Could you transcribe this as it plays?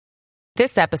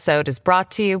This episode is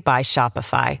brought to you by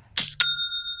Shopify.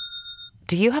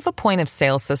 Do you have a point of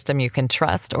sale system you can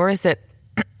trust, or is it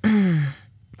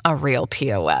a real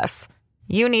POS?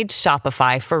 You need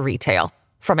Shopify for retail.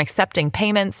 From accepting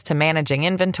payments to managing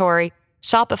inventory,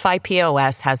 Shopify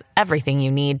POS has everything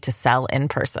you need to sell in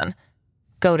person.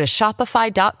 Go to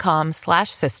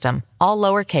shopify.com/system, all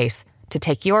lowercase, to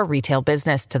take your retail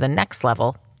business to the next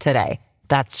level today.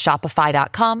 That's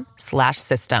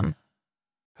shopify.com/system.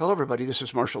 Hello, everybody. This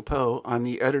is Marshall Poe. I'm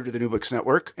the editor of the New Books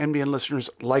Network. NBN listeners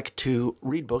like to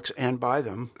read books and buy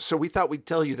them. So we thought we'd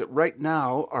tell you that right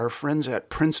now, our friends at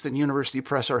Princeton University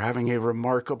Press are having a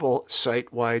remarkable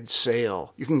site-wide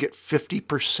sale. You can get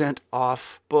 50%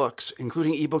 off books,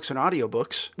 including ebooks and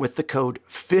audiobooks, with the code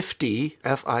 50,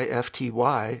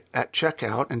 F-I-F-T-Y, at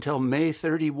checkout until May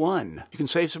 31. You can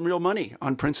save some real money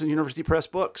on Princeton University Press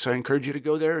books. I encourage you to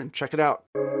go there and check it out.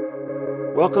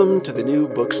 Welcome to the New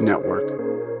Books Network.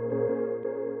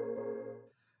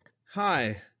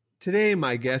 Hi, today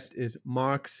my guest is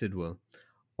Mark Sidwell,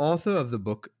 author of the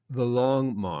book The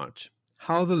Long March,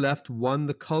 How the Left Won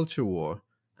the Culture War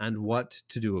and What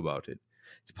to Do About It.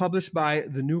 It's published by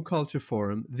the New Culture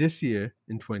Forum this year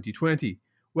in 2020.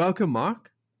 Welcome,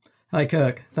 Mark. Hi,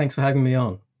 Kirk. Thanks for having me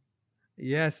on.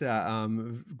 Yes,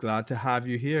 I'm glad to have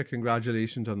you here.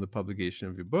 Congratulations on the publication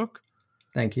of your book.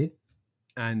 Thank you.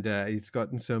 And it's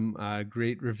gotten some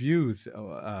great reviews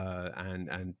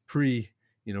and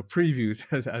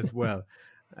previews as well.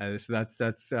 So that's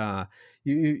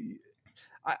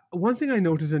one thing I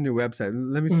noticed on your website.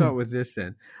 Let me start with this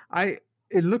then.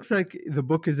 It looks like the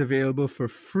book is available for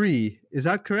free. Is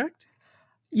that correct?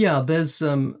 Yeah, there's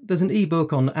an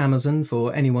ebook on Amazon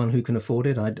for anyone who can afford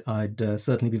it. I'd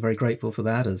certainly be very grateful for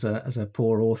that as a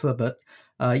poor author. But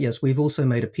yes, we've also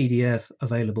made a PDF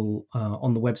available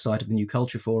on the website of the New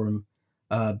Culture Forum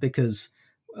because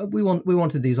we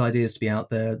wanted these ideas to be out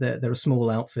there. They're a small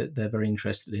outfit. They're very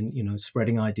interested in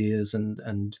spreading ideas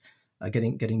and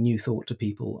getting new thought to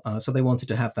people. So they wanted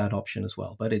to have that option as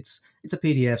well. But it's a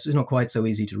PDF, so it's not quite so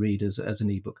easy to read as an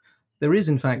ebook. There is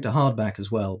in fact a hardback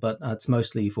as well, but it's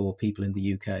mostly for people in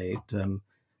the UK. It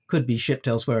could be shipped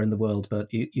elsewhere in the world,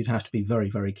 but you'd have to be very,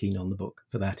 very keen on the book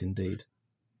for that indeed.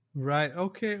 Right.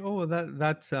 Okay. Oh,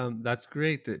 that's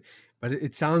great. But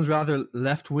it sounds rather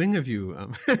left-wing of you.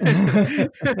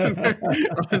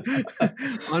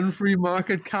 Unfree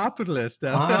market capitalist.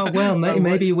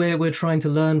 Maybe we're trying to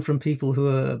learn from people who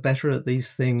are better at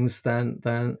these things than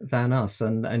us,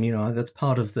 and that's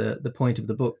part of the point of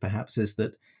the book. Perhaps is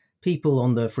that people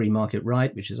on the free market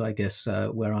right, which is I guess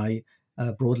where I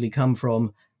broadly come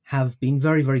from, have been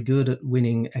very, very good at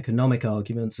winning economic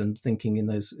arguments and thinking in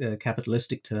those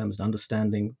capitalistic terms and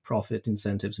understanding profit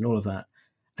incentives and all of that,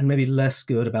 and maybe less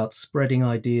good about spreading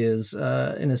ideas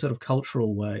in a sort of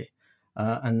cultural way.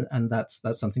 And that's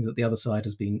something that the other side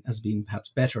has been perhaps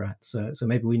better at. So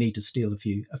maybe we need to steal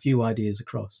a few ideas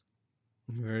across.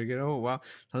 Very good. Oh, wow.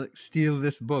 Steal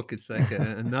this book. It's like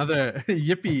another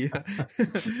yippee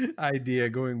idea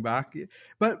going back.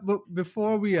 But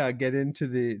before we get into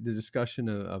the discussion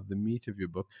of the meat of your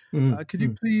book, could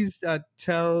you please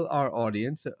tell our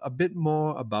audience a bit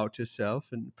more about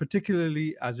yourself, and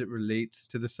particularly as it relates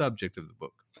to the subject of the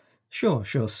book? Sure.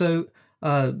 So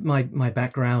my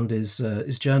background is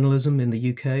journalism in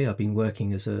the UK. I've been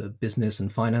working as a business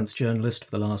and finance journalist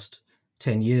for the last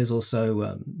 10 years or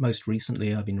so. Most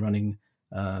recently, I've been running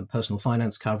personal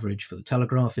finance coverage for The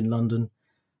Telegraph in London.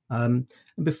 And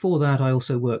before that, I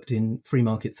also worked in free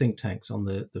market think tanks on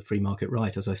the free market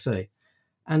right, as I say.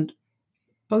 And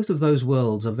both of those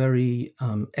worlds are very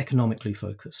economically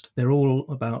focused. They're all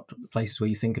about places where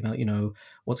you think about,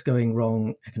 what's going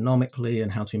wrong economically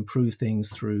and how to improve things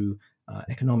through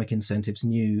economic incentives,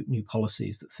 new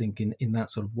policies that think in that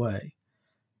sort of way.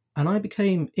 And I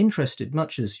became interested,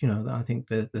 much as, I think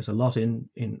there's a lot in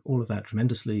all of that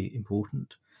tremendously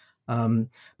important. But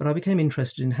I became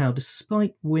interested in how,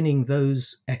 despite winning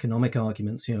those economic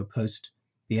arguments, post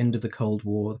the end of the Cold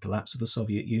War, the collapse of the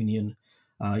Soviet Union,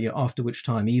 after which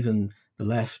time even the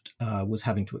left was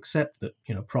having to accept that,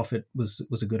 profit was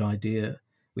a good idea.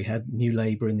 We had New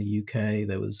Labour in the UK.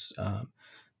 There was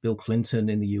Bill Clinton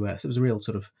in the US. There was a real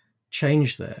sort of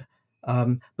change there.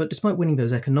 But despite winning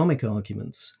those economic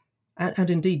arguments, and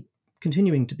indeed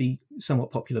continuing to be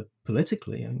somewhat popular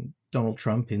politically, Donald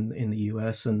Trump in the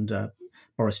US and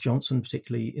Boris Johnson,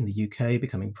 particularly in the UK,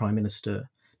 becoming prime minister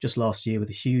just last year with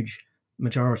a huge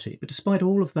majority. But despite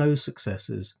all of those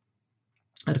successes,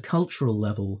 at a cultural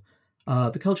level,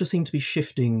 the culture seemed to be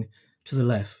shifting to the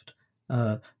left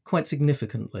quite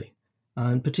significantly.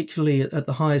 And particularly at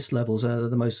the highest levels, the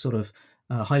most sort of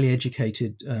highly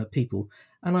educated people.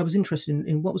 And I was interested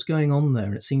in what was going on there,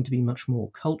 and it seemed to be much more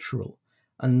cultural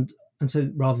and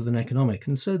so rather than economic.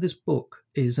 And so this book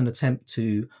is an attempt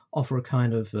to offer a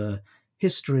kind of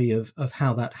history of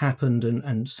how that happened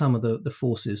and some of the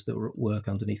forces that were at work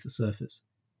underneath the surface.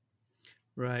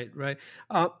 Right.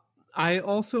 I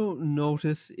also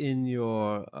notice in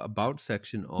your About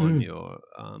section on your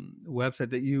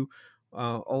website that you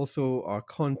also are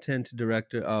content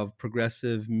director of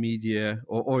Progressive Media,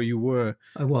 or you were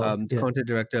content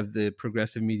director of the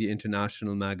Progressive Media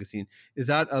International magazine. Is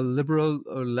that a liberal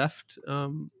or left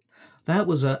That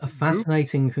was a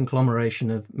fascinating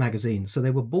conglomeration of magazines. So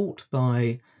they were bought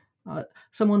by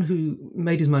someone who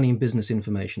made his money in business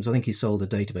information. So I think he sold a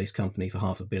database company for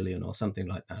 $500 million or something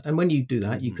like that. And when you do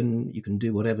that, you can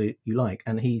do whatever you like.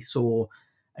 And he saw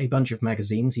a bunch of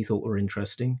magazines he thought were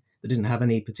interesting that didn't have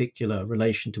any particular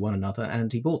relation to one another,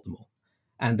 and he bought them all.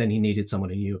 And then he needed someone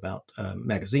who knew about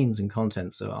magazines and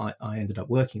content, so I ended up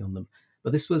working on them.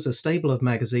 But this was a stable of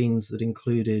magazines that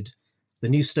included The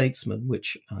New Statesman,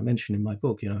 which I mentioned in my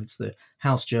book. It's the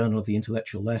house journal of the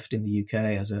intellectual left in the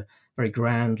UK, has a very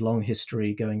grand, long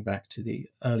history going back to the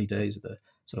early days of the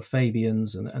sort of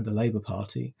Fabians and the Labour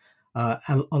Party,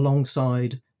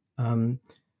 alongside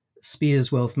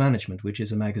Spears Wealth Management, which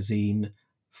is a magazine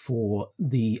for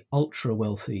the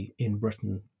ultra-wealthy in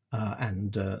Britain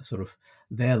and sort of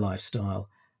their lifestyle.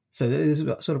 So there's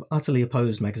sort of utterly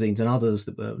opposed magazines, and others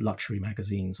that were luxury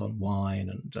magazines on wine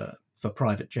and for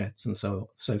private jets and so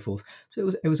forth. So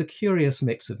it was a curious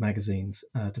mix of magazines,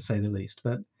 to say the least,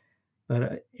 but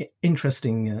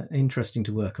interesting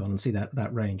to work on and see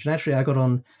that range. And actually, I got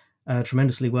on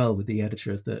tremendously well with the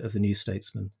editor of the New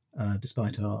Statesman,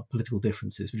 despite our political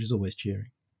differences, which is always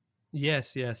cheering.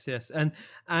 Yes, and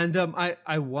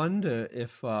I wonder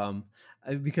if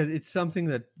because it's something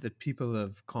that people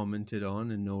have commented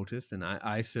on and noticed, and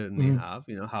I certainly have.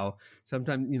 How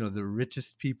sometimes the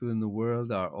richest people in the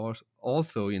world are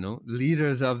also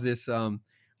leaders of this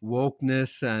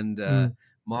wokeness and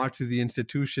march to the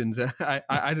institutions.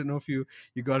 I don't know if you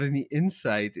got any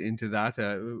insight into that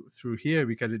through here,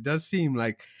 because it does seem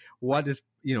like what is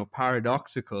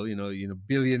paradoxical,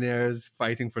 billionaires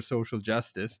fighting for social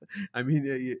justice. I mean,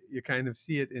 you kind of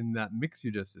see it in that mix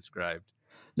you just described.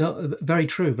 No, very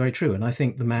true. And I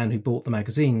think the man who bought the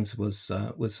magazines was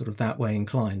sort of that way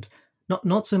inclined.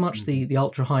 Not so much the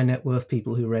ultra high net worth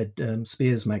people who read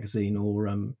Spears magazine or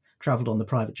travelled on the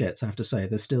private jets. I have to say,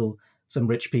 there's still some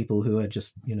rich people who are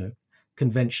just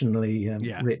conventionally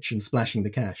rich and splashing the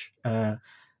cash.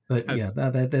 But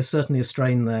there's certainly a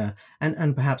strain there,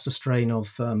 and perhaps a strain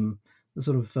of the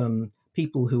sort of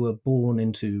people who were born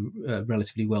into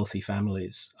relatively wealthy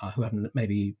families who haven't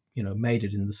maybe made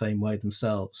it in the same way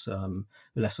themselves,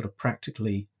 less sort of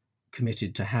practically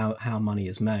committed to how money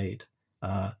is made,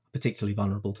 particularly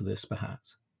vulnerable to this,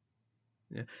 perhaps.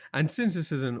 Yeah, and since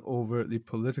this is an overtly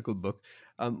political book,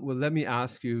 well, let me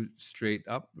ask you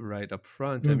right up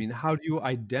front. I mean, how do you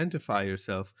identify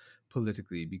yourself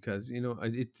politically? Because a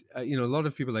lot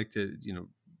of people like to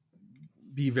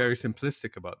be very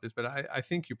simplistic about this, but I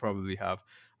think you probably have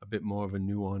a bit more of a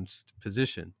nuanced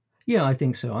position. Yeah, I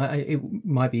think so. It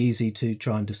might be easy to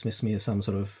try and dismiss me as some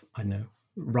sort of, I don't know,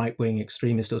 right-wing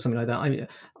extremist or something like that.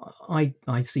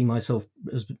 I see myself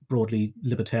as broadly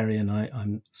libertarian.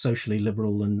 I'm socially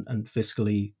liberal and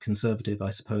fiscally conservative,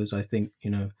 I suppose. I think,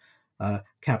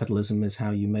 capitalism is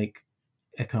how you make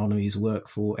economies work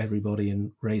for everybody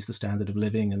and raise the standard of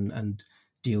living and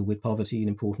deal with poverty in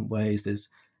important ways.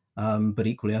 But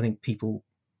equally, I think people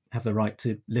have the right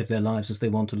to live their lives as they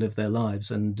want to live their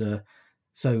lives. And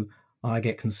so I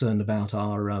get concerned about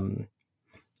our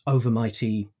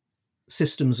overmighty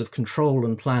systems of control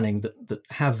and planning that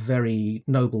have very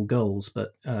noble goals,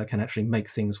 but can actually make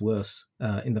things worse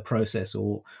in the process,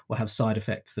 or have side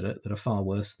effects that are far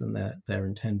worse than their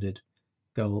intended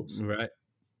goals.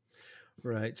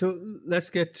 Right. So let's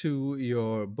get to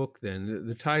your book then.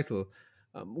 The title.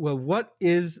 Well, what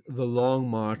is The Long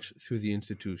March Through the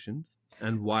Institutions,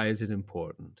 and why is it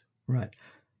important? Right.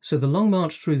 So the Long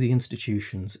March Through the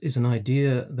Institutions is an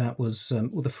idea that was,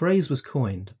 the phrase was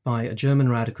coined by a German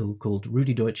radical called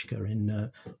Rudi Dutschke in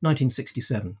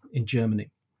 1967 in Germany.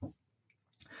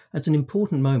 It's an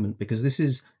important moment because this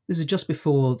is just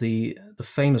before the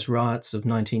famous riots of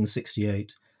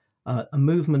 1968. A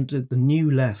movement, the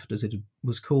New Left, as it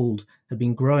was called, had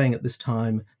been growing at this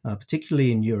time,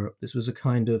 particularly in Europe. This was a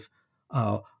kind of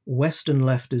Western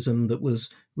leftism that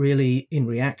was really in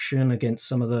reaction against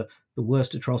some of the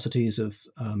worst atrocities of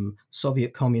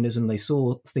Soviet communism. They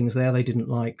saw things there they didn't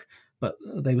like, but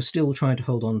they were still trying to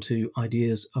hold on to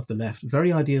ideas of the left,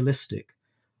 very idealistic,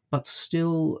 but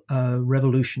still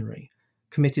revolutionary,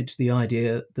 committed to the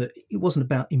idea that it wasn't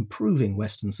about improving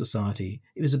Western society.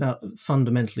 It was about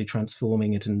fundamentally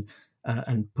transforming it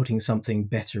and putting something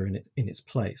better in its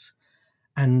place.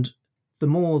 And the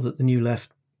more that the New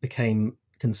Left became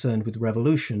concerned with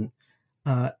revolution,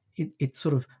 it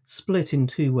sort of split in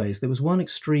two ways. There was one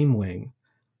extreme wing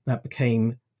that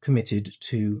became committed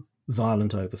to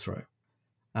violent overthrow.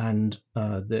 And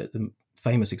the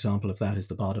famous example of that is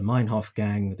the Baader-Meinhof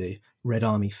gang, the Red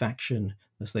Army faction,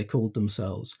 as they called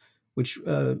themselves, which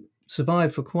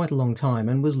survived for quite a long time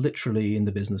and was literally in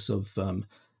the business of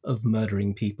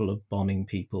murdering people, of bombing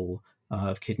people,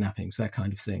 of kidnappings, that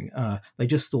kind of thing. They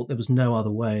just thought there was no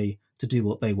other way to do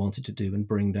what they wanted to do and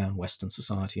bring down Western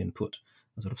society and put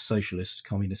a sort of socialist,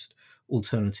 communist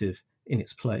alternative in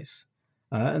its place.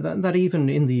 That even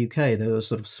in the UK, there were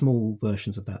sort of small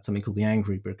versions of that, something called the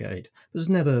Angry Brigade. It was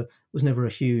never a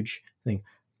huge thing.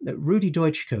 Rudi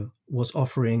Deutschke was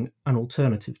offering an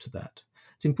alternative to that.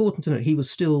 It's important to note he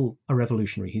was still a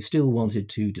revolutionary. He still wanted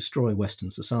to destroy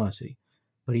Western society,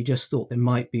 but he just thought there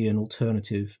might be an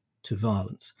alternative to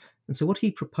violence. And so what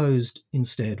he proposed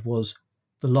instead was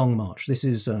the Long March. This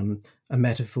is a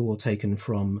metaphor taken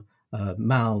from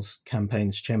Mao's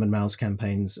campaigns, Chairman Mao's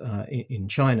campaigns in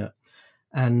China.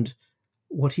 And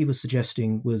what he was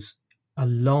suggesting was a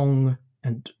long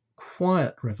and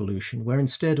quiet revolution where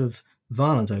instead of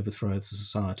violent overthrow of the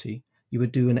society, you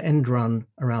would do an end run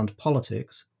around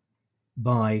politics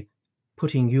by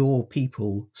putting your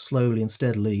people slowly and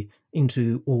steadily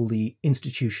into all the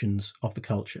institutions of the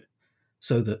culture,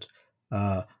 so that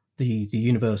the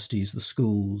universities, the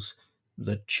schools,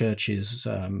 the churches,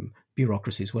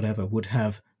 bureaucracies, whatever, would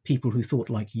have people who thought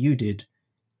like you did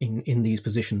in these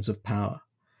positions of power,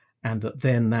 and that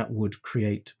then that would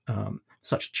create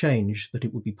such change that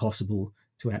it would be possible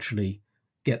to actually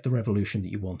get the revolution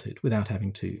that you wanted without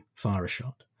having to fire a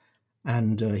shot.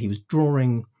 And he was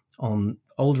drawing on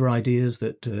older ideas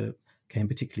that came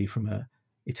particularly from an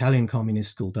Italian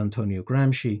communist called Antonio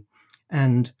Gramsci.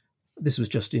 And this was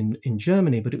just in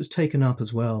Germany, but it was taken up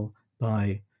as well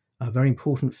by a very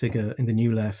important figure in the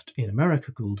New Left in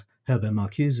America called Herbert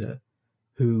Marcuse,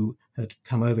 who had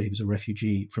come over. He was a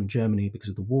refugee from Germany because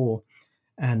of the war.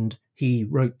 And he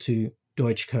wrote to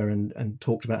Deutschke and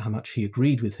talked about how much he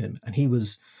agreed with him. And he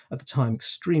was, at the time,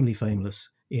 extremely famous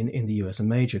in the US, a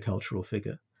major cultural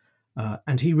figure.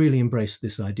 And he really embraced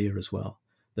this idea as well,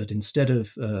 that instead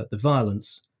of the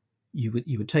violence, you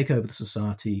would take over the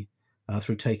society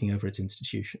through taking over its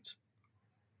institutions.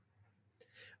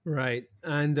 Right.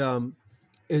 And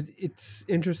it's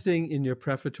interesting in your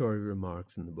prefatory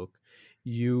remarks in the book,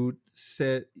 you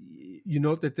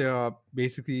note that there are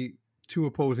basically two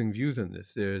opposing views on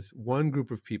this. There's one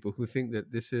group of people who think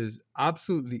that this is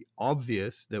absolutely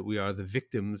obvious that we are the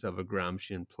victims of a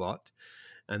Gramscian plot.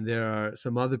 And there are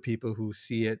some other people who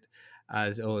see it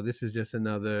as, oh, this is just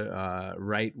another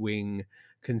right-wing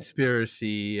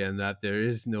conspiracy, and that there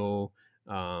is no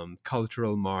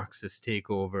cultural Marxist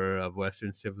takeover of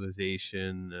Western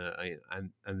civilization,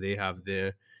 and they have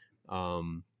their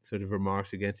sort of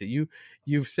remarks against it.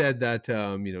 You've said that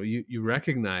you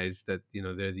recognize that there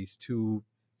are these two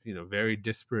very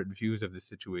disparate views of the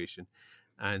situation,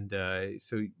 and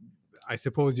so I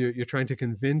suppose you're trying to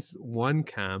convince one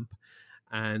camp.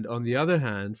 And on the other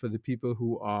hand, for the people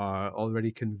who are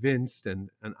already convinced, and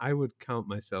I would count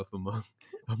myself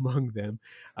among them,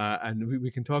 and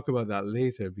we can talk about that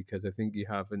later because I think you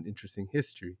have an interesting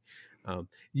history.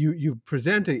 You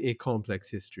present a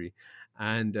complex history,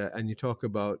 and you talk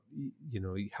about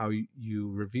how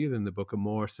you reveal in the book a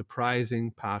more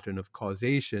surprising pattern of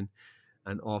causation,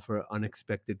 and offer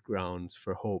unexpected grounds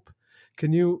for hope.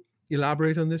 Can you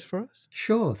elaborate on this for us?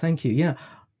 Sure, thank you.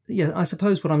 Yeah, I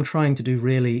suppose what I'm trying to do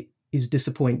really is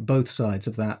disappoint both sides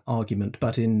of that argument,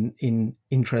 but in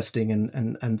interesting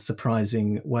and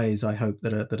surprising ways, I hope,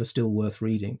 that are still worth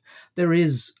reading. There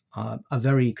is a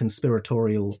very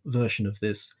conspiratorial version of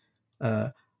this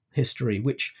history,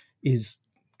 which is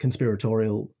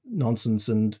conspiratorial nonsense,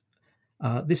 and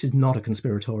this is not a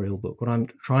conspiratorial book. What I'm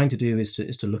trying to do is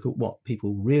to look at what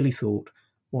people really thought,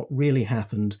 what really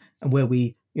happened, and where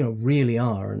we really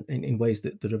are in ways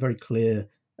that are very clear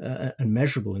and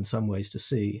measurable in some ways to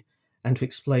see, and to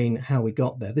explain how we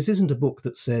got there. This isn't a book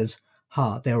that says,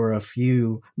 there were a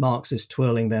few Marxists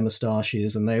twirling their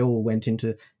moustaches and they all went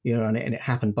into, and it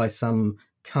happened by some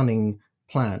cunning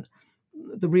plan.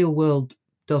 The real world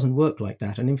doesn't work like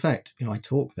that. And in fact, I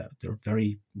talk that there are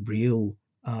very real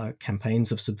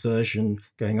campaigns of subversion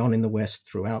going on in the West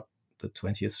throughout the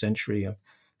 20th century,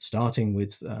 starting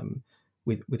with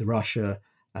Russia,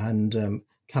 and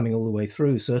coming all the way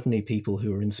through. Certainly people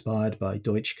who are inspired by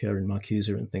Deutsche and Marcuse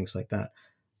and things like that.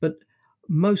 But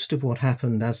most of what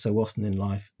happened, as so often in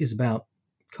life, is about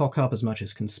cock up as much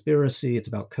as conspiracy. It's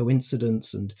about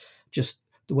coincidence and just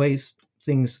the ways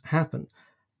things happen.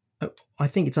 I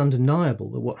think it's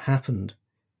undeniable that what happened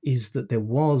is that there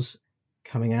was,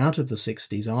 coming out of the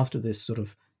 60s, after this sort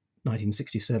of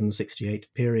 1967-68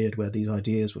 period where these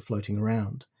ideas were floating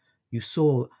around, you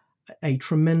saw a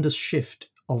tremendous shift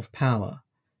of power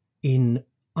in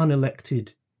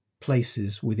unelected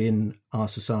places within our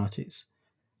societies.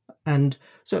 And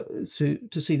so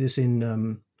to see this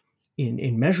in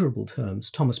measurable terms,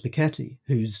 Thomas Piketty,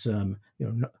 who's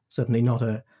certainly not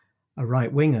a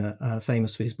right-winger,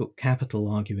 famous for his book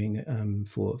Capital, arguing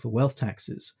for wealth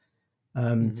taxes,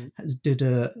 did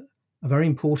a very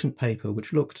important paper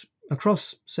which looked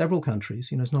across several countries.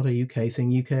 It's not a UK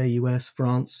thing, UK, US,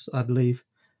 France, I believe,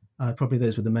 probably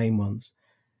those were the main ones,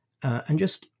 and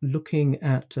just looking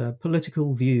at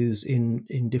political views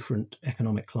in different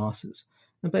economic classes.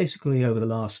 And basically over the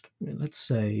last, let's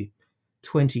say,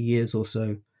 20 years or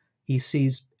so, he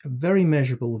sees a very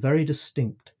measurable, very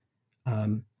distinct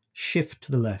shift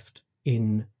to the left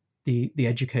in the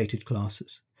educated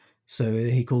classes. So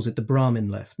he calls it the Brahmin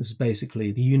left. This is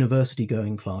basically the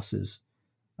university-going classes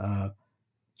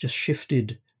just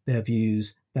shifted their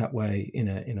views that way in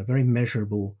a very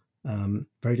measurable,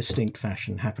 very distinct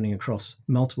fashion, happening across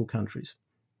multiple countries.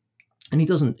 And he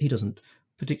doesn't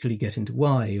particularly get into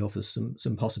why. He offers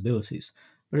some possibilities.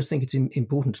 But I just think it's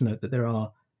important to note that there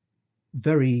are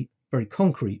very, very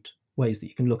concrete ways that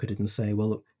you can look at it and say, well,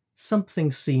 look,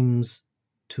 something seems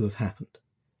to have happened.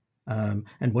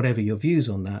 And whatever your views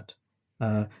on that,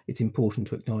 it's important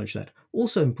to acknowledge that.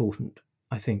 Also important,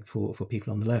 I think, for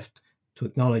people on the left to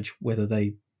acknowledge whether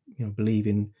they believe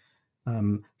in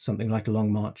something like a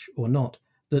long march or not,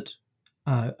 that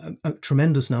a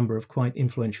tremendous number of quite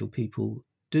influential people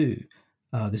do.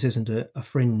 This isn't a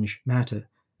fringe matter.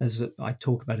 As I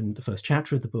talk about in the first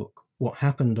chapter of the book, what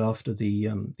happened after the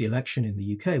election in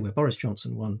the UK, where Boris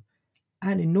Johnson won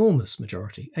an enormous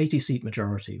majority, 80-seat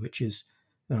majority, which is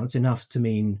it's enough to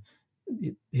mean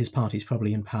his party's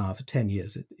probably in power for 10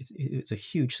 years. It's a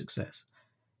huge success.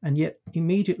 And yet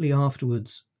immediately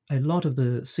afterwards, a lot of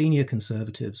the senior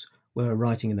Conservatives were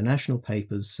writing in the national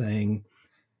papers saying,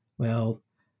 well,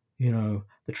 the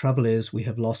trouble is we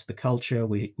have lost the culture,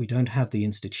 we don't have the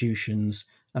institutions,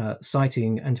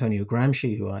 citing Antonio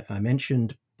Gramsci, who I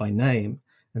mentioned by name,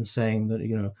 and saying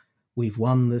that, we've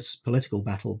won this political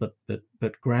battle, but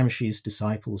Gramsci's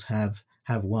disciples have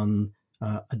won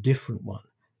a different one,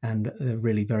 and they're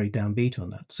really very downbeat on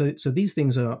that. So these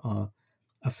things are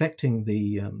affecting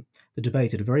the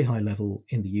debate at a very high level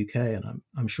in the UK, and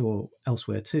I'm sure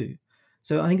elsewhere too.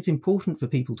 So I think it's important for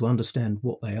people to understand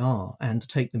what they are and to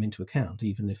take them into account,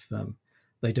 even if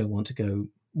they don't want to go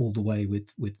all the way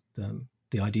with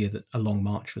the idea that a long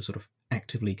march was sort of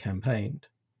actively campaigned.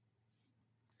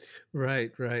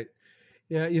 Right.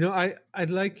 Yeah,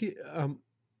 I'd like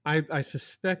I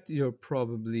suspect you're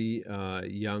probably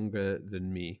younger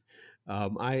than me.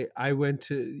 I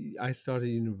started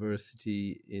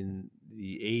university in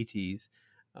the 80s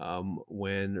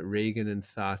when Reagan and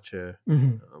Thatcher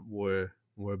were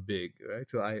big, right?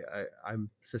 So I'm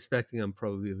suspecting I'm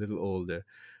probably a little older.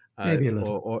 Maybe a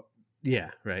little. Yeah,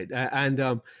 right.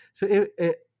 And so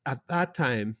at that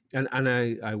time, and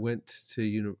I went to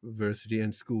university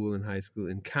and school and high school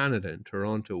in Canada, in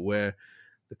Toronto, where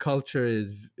the culture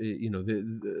is,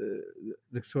 the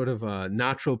sort of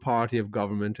natural party of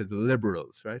government are the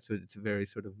liberals, right? So it's a very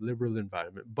sort of liberal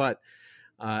environment. But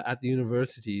at the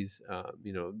universities,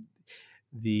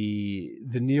 the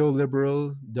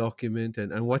neoliberal document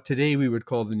and what today we would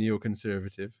call the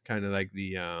neoconservative, kind of like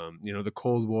the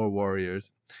Cold War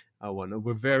warriors,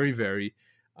 were very, very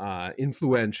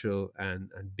influential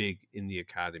and big in the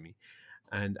academy.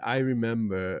 And I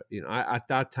remember, at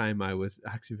that time I was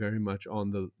actually very much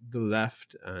on the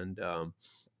left and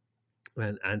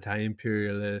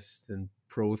anti-imperialist and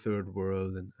pro-third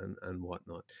world and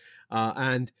whatnot.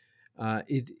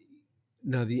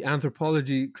 Now the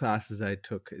anthropology classes I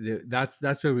took,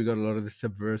 that's where we got a lot of the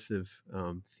subversive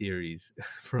theories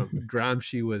from.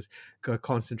 Gramsci was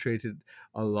concentrated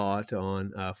a lot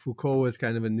on. Foucault was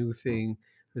kind of a new thing,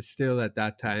 but still at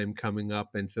that time coming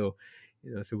up, and so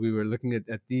so we were looking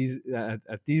at these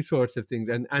sorts of things,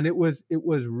 and it was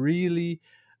really.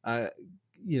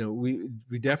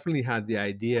 We definitely had the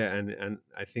idea, and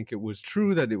I think it was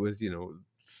true that it was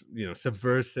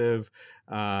subversive,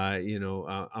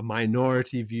 a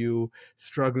minority view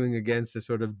struggling against a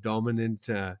sort of dominant,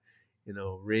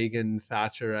 Reagan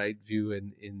Thatcherite view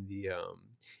in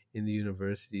in the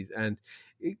universities. And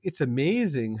it's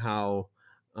amazing how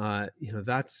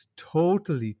that's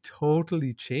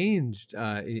totally changed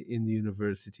in the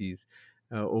universities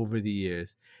over the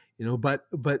years. But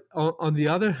on the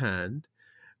other hand,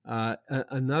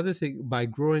 another thing, by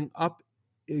growing up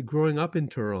in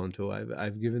Toronto,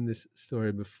 I've given this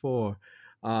story before.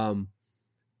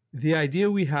 The idea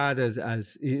we had as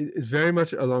is very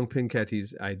much along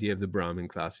Pinketty's idea of the Brahmin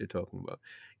class you're talking about.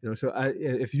 So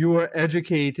if you were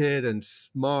educated and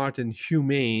smart and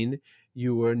humane,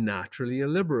 you were naturally a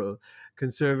liberal.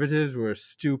 Conservatives were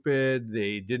stupid.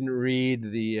 They didn't read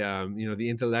the the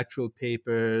intellectual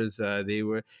papers. They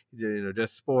were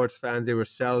just sports fans. They were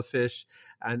selfish,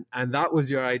 and that was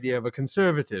your idea of a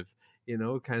conservative.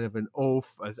 Kind of an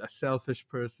oaf, as a selfish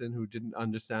person who didn't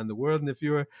understand the world. And if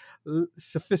you were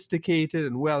sophisticated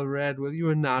and well-read, well, you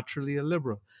were naturally a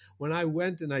liberal. When I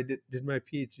went and I did my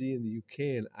PhD in the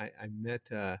UK, and I met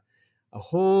a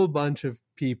whole bunch of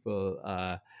people,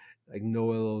 like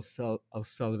Noel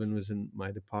O'Sullivan was in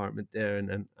my department there,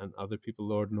 and other people,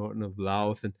 Lord Norton of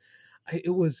Louth. And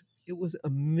it was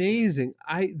amazing.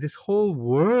 This whole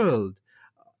world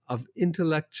of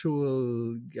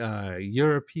intellectual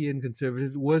European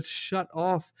conservatives was shut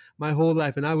off my whole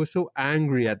life. And I was so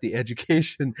angry at the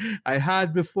education I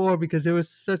had before, because there were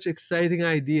such exciting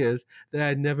ideas that I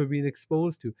had never been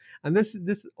exposed to. And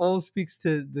this all speaks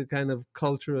to the kind of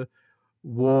cultural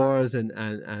wars and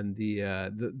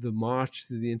the march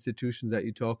to the institutions that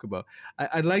you talk about.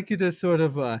 I'd like you to sort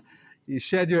of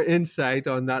shed your insight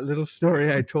on that little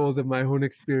story I told of my own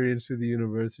experience with the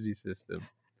university system.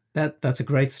 That's a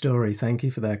great story. Thank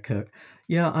you for that, Kirk.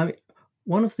 Yeah, I mean,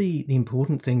 one of the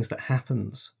important things that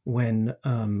happens when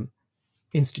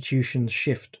institutions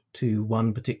shift to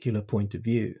one particular point of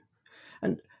view,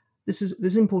 and this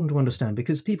is important to understand,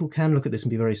 because people can look at this and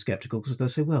be very skeptical, because they'll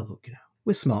say, well, look,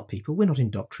 we're smart people, we're not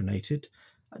indoctrinated.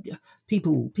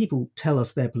 People tell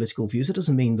us their political views. It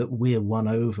doesn't mean that we're won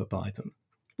over by them.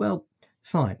 Well,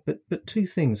 fine, but two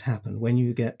things happen when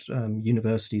you get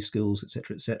university schools,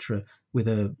 etc., with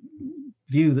a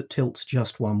view that tilts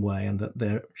just one way and that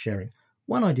they're sharing.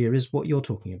 One idea is what you're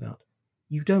talking about.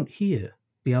 You don't hear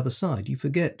the other side. You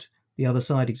forget the other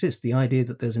side exists. The idea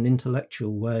that there's an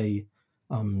intellectual way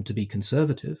to be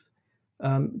conservative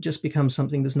just becomes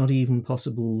something that's not even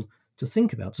possible to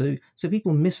think about. So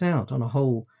people miss out on a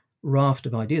whole raft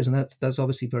of ideas, and that's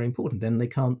obviously very important. Then they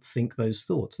can't think those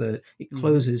thoughts. It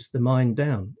closes the mind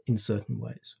down in certain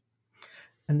ways.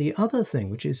 And the other thing,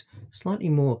 which is slightly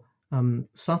more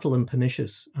subtle and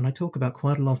pernicious, and I talk about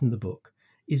quite a lot in the book,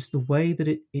 is the way that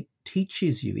it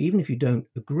teaches you, even if you don't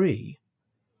agree,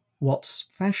 what's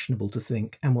fashionable to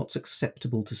think and what's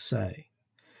acceptable to say.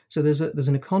 So there's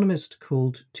an economist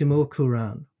called Timur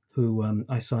Kuran, who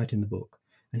I cite in the book,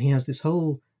 and he has this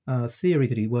whole theory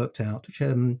that he worked out, which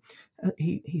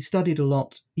he studied a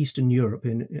lot Eastern Europe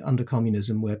under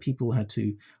communism, where people had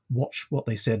to watch what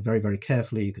they said very, very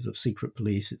carefully because of secret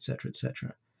police, etc.,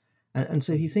 etc. And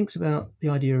so he thinks about the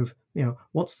idea of,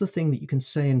 what's the thing that you can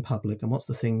say in public and what's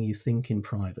the thing you think in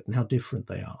private, and how different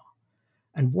they are.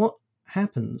 And what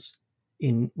happens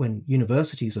when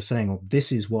universities are saying, oh,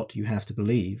 this is what you have to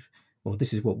believe, or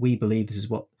this is what we believe, this is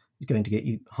what is going to get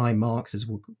you high marks, this is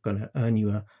what's going to earn you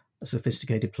a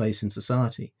sophisticated place in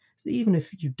society. So even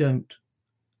if you don't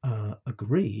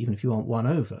agree, even if you aren't won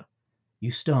over,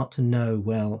 you start to know,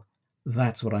 well,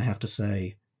 that's what I have to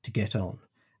say to get on.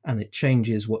 And it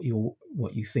changes what you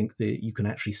think that you can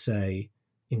actually say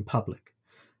in public.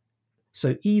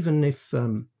 So even if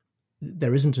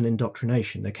there isn't an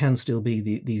indoctrination, there can still be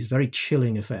these very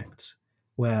chilling effects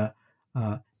where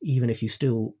even if you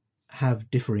still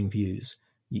have differing views,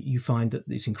 you find that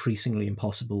it's increasingly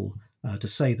impossible to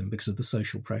say them because of the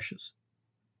social pressures.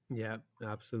 Yeah,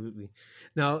 absolutely.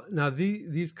 Now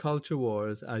these culture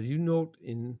wars, as you note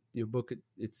in your book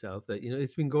itself, that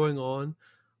it's been going on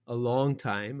a long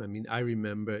time. I mean, I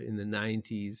remember in the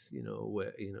 90s,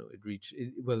 where it reached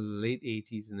the late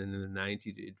 80s, and then in the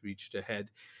 90s it reached a head,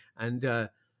 and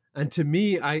to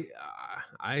me,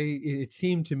 it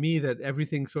seemed to me that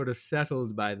everything sort of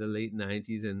settled by the late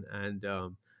 90s,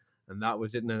 and that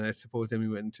was it. And then I suppose then we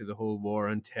went into the whole war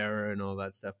on terror and all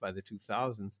that stuff by the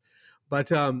 2000s.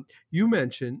 But you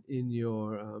mentioned in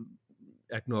your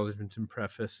acknowledgments and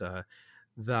preface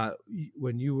that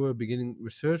when you were beginning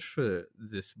research for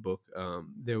this book,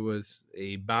 there was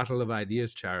a Battle of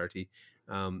Ideas charity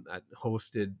that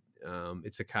hosted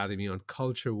its Academy on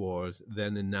Culture Wars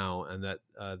then and now, and that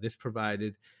this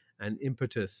provided an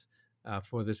impetus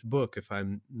for this book, if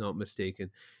I'm not mistaken.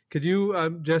 Could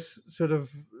you just sort of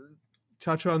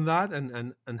touch on that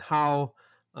and how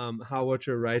what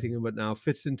you're writing about now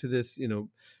fits into this,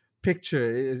 picture,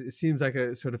 it seems like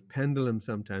a sort of pendulum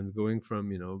sometimes, going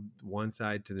from one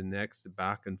side to the next,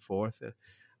 back and forth.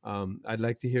 I'd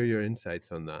like to hear your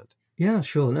insights on that. Yeah,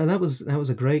 sure. No, that was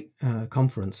a great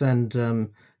conference, and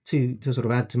to sort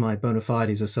of add to my bona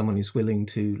fides as someone who's willing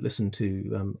to listen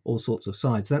to all sorts of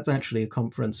sides, that's actually a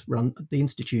conference run at the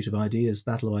Institute of Ideas.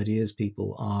 Battle of Ideas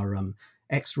people are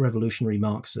ex-revolutionary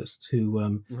Marxists who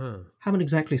haven't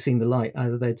exactly seen the light.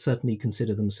 Either they'd certainly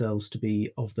consider themselves to be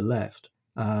of the left,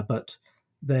 but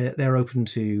they're open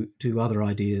to other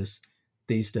ideas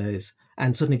these days,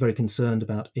 and certainly very concerned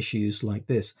about issues like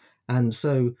this. And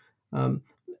so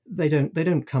they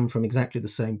don't come from exactly the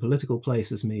same political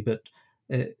place as me, but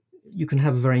you can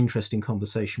have a very interesting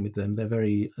conversation with them. They're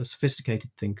very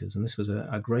sophisticated thinkers, and this was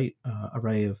a great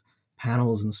array of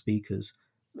panels and speakers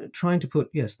trying to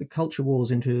put, the culture wars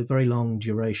into a very long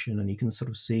duration, and you can sort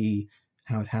of see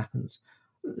how it happens.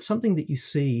 Something that you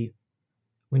see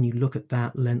when you look at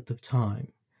that length of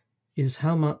time is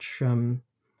how much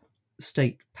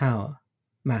state power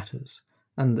matters,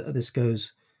 and this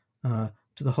goes to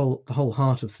the whole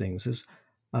heart of things, is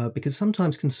because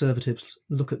sometimes conservatives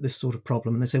look at this sort of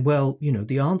problem and they say, well,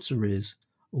 the answer is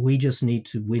we just need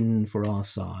to win for our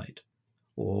side,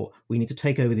 or we need to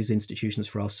take over these institutions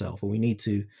for ourselves, or we need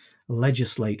to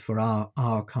legislate for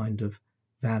our kind of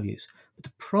values. But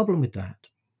the problem with that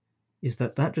is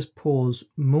that just pours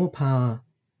more power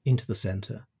into the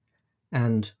center,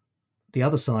 and the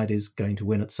other side is going to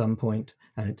win at some point.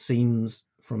 And it seems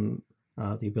from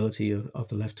the ability of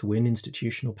the left to win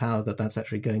institutional power that's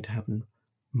actually going to happen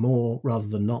more rather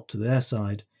than not to their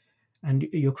side. And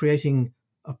you're creating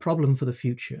a problem for the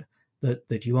future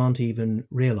that you aren't even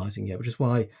realizing yet, which is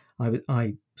why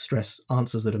I stress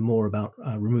answers that are more about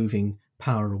removing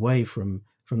power away from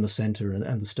the center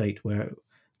and the state, where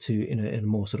in a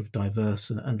more sort of diverse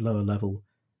and lower level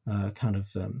kind of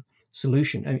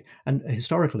solution. And a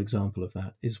historical example of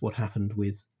that is what happened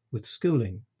with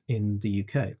schooling in the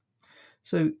UK.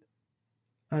 So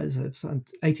it's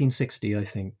 1860, I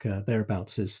think,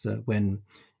 thereabouts, is when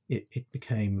it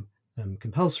became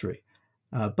compulsory.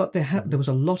 But there was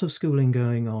a lot of schooling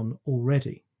going on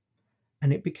already.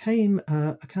 And it became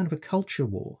a kind of a culture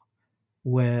war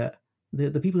where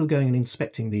the people who were going and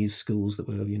inspecting these schools that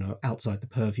were, outside the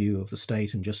purview of the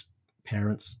state and just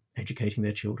parents educating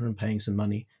their children and paying some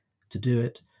money to do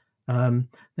it,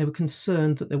 they were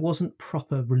concerned that there wasn't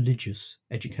proper religious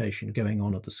education going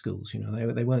on at the schools.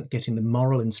 They weren't getting the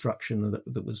moral instruction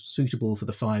that was suitable for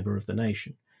the fibre of the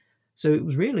nation. So it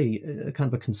was really a kind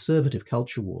of a conservative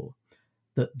culture war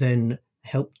that then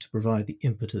helped to provide the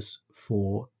impetus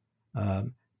for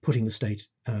putting the state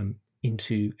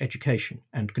into education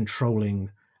and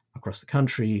controlling across the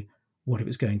country what it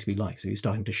was going to be like. So you're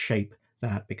starting to shape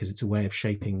that because it's a way of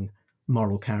shaping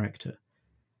moral character.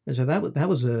 And so that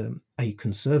was a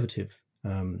conservative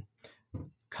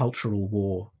cultural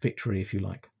war victory, if you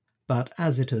like. But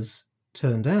as it has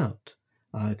turned out,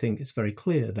 I think it's very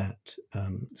clear that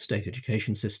state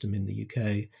education system in the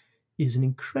UK is an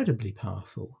incredibly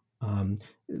powerful,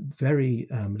 very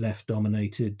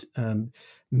left-dominated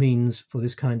means for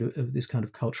this kind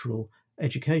of cultural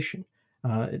education.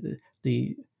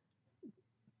 The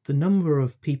number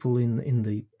of people in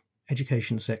the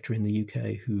education sector in the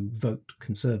UK who vote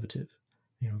Conservative,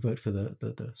 vote for the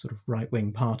sort of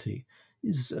right-wing party,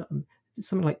 is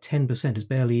something like 10%, is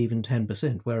barely even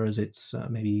 10%, whereas it's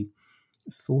maybe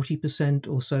 40%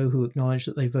 or so who acknowledge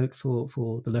that they vote for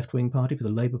the left-wing party, for the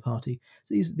Labour Party.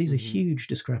 So these are huge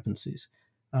discrepancies.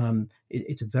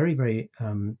 It's a very, very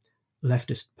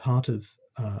leftist part of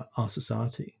our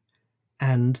society.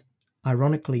 And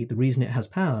ironically, the reason it has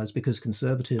power is because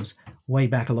Conservatives way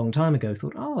back a long time ago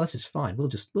thought, oh, this is fine. We'll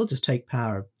just take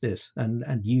power of this and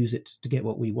use it to get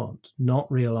what we want,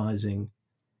 not realizing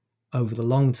over the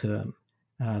long term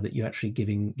that you're actually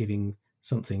giving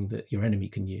something that your enemy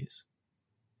can use.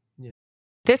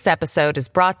 This episode is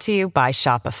brought to you by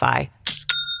Shopify.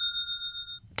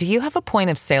 Do you have a point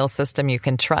of sale system you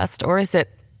can trust, or is it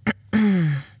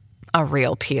a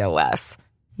real POS?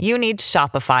 You need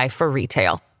Shopify for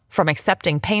retail. From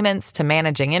accepting payments to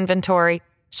managing inventory,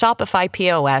 Shopify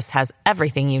POS has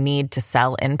everything you need to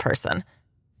sell in person.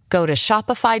 Go to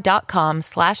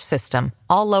shopify.com/system,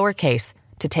 all lowercase,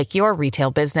 to take your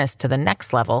retail business to the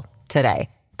next level today.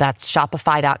 That's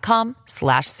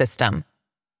shopify.com/system.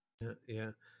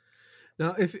 Yeah.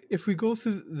 Now, if we go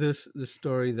through the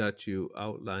story that you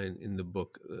outline in the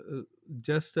book,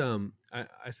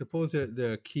 I suppose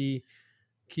there are key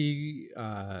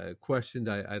questions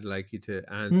I'd like you to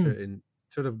answer in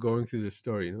sort of going through the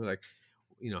story. Like,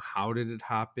 how did it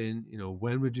happen?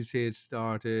 When would you say it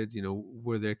started?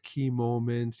 Were there key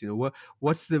moments?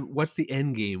 What's the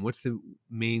end game? What's the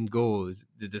main goal? Is it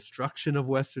the destruction of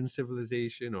Western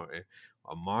civilization, or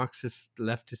a Marxist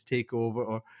leftist takeover,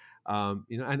 or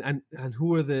and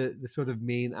who are the sort of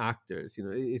main actors?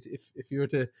 If you were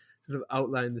to sort of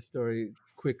outline the story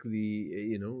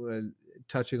quickly,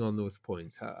 touching on those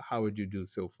points, how would you do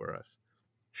so for us?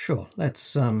 Sure.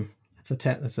 It's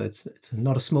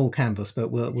not a small canvas,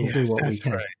 but we'll do what we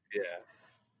can. Right. Yeah.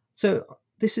 So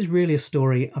this is really a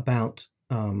story about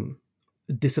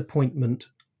disappointment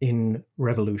in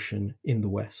revolution in the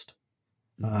West.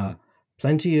 Mm-hmm.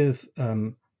 Plenty of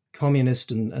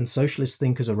communist and socialist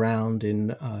thinkers around in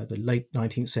the late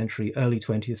 19th century, early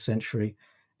 20th century,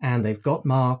 and they've got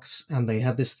Marx, and they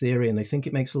have this theory, and they think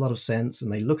it makes a lot of sense,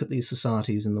 and they look at these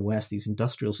societies in the West, these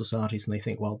industrial societies, and they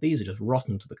think, well, these are just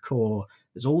rotten to the core.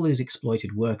 There's all these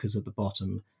exploited workers at the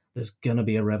bottom. There's going to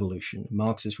be a revolution.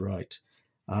 Marx is right.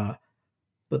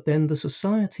 But then the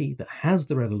society that has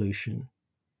the revolution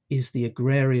is the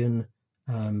agrarian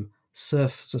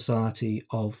serf society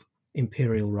of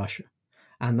Imperial Russia.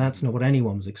 And that's not what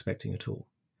anyone was expecting at all.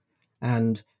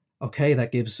 And okay,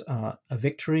 that gives a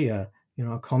victory, a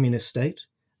communist state,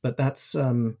 but that's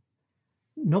not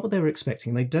what they were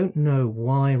expecting. They don't know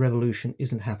why revolution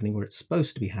isn't happening where it's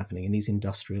supposed to be happening in these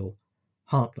industrial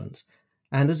heartlands.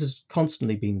 And this has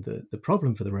constantly been the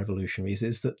problem for the revolutionaries,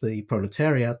 is that the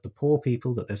proletariat, the poor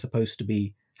people that they're supposed to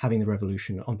be having the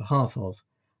revolution on behalf of,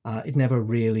 it never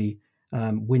really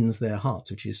wins their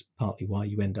hearts, which is partly why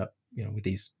you end up, with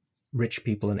these rich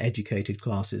people and educated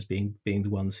classes being the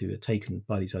ones who are taken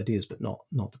by these ideas, but not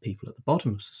the people at the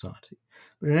bottom of society.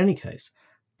 But in any case,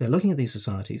 they're looking at these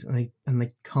societies and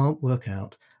they can't work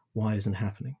out why it isn't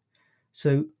happening.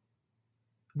 So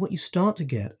what you start to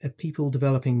get are people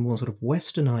developing more sort of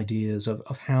Western ideas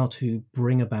of how to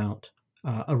bring about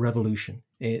a revolution.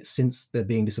 Since they're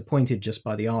being disappointed just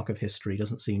by the arc of history,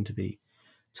 doesn't seem to be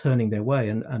turning their way.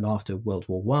 And after World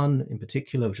War I in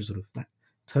particular, which is sort of that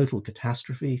total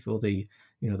catastrophe for the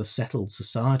settled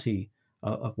society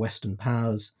of Western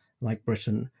powers like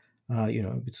Britain,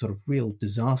 it's sort of real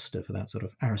disaster for that sort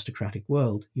of aristocratic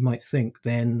world. You might think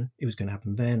then it was going to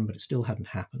happen then, but it still hadn't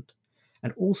happened.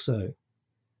 And also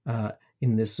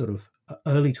in this sort of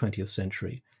early 20th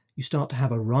century, you start to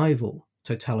have a rival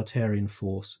totalitarian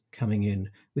force coming in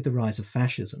with the rise of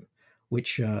fascism,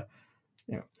 which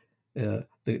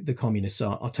the communists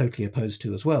are totally opposed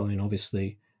to as well. I mean,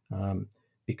 obviously,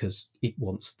 because it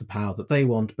wants the power that they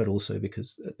want, but also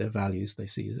because their values they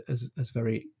see as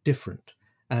very different.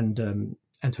 And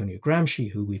Antonio Gramsci,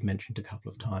 who we've mentioned a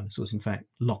couple of times, was in fact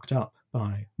locked up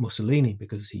by Mussolini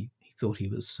because he thought he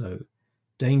was so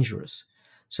dangerous.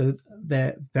 So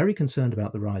they're very concerned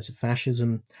about the rise of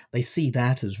fascism. They see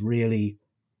that as really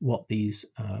what these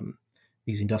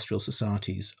industrial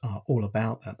societies are all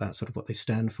about. That's sort of what they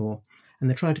stand for. And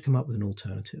they're trying to come up with an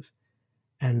alternative.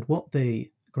 And what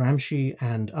Gramsci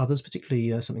and others,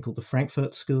 particularly something called the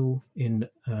Frankfurt School in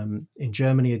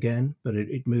Germany again, but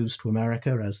it moves to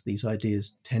America as these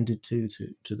ideas tended to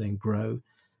then grow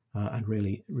and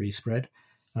really spread.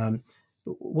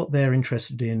 But what they're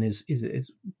interested in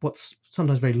is what's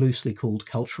sometimes very loosely called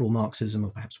cultural Marxism,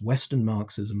 or perhaps Western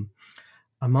Marxism,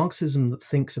 a Marxism that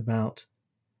thinks about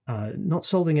not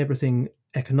solving everything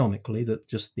economically, that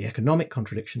just the economic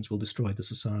contradictions will destroy the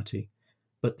society,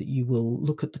 but that you will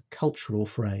look at the cultural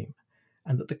frame,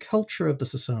 and that the culture of the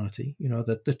society,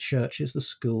 that the churches, the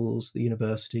schools, the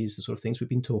universities, the sort of things we've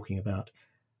been talking about,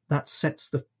 that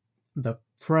sets the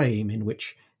frame in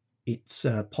which it's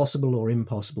possible or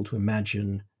impossible to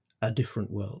imagine a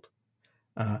different world.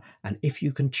 And if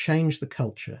you can change the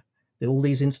culture, all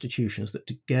these institutions that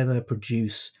together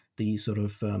produce these sort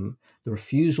of the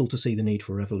refusal to see the need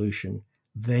for revolution,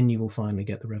 then you will finally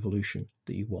get the revolution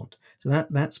that you want. So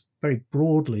that's very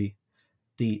broadly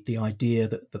the idea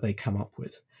that they come up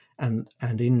with. And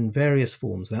in various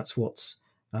forms, that's what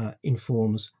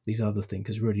informs these other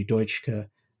thinkers. Rudi Deutschke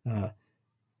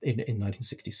in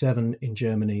 1967 in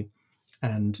Germany,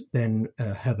 and then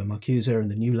Herbert Marcuse and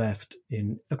the New Left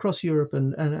across Europe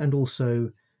and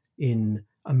also in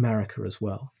America as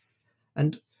well.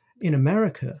 And in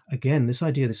America, again, this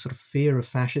idea, this sort of fear of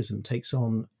fascism takes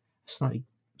on a slightly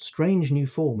strange new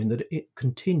form in that it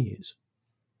continues.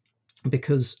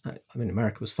 Because,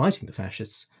 America was fighting the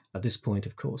fascists at this point,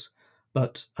 of course,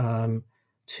 but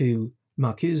to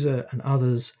Marcuse and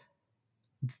others,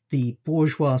 the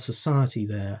bourgeois society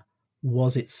there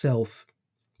was itself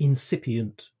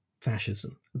incipient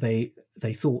fascism. They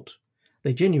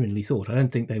genuinely thought, I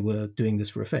don't think they were doing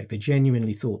this for effect, they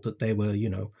genuinely thought that they were,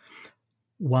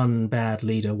 one bad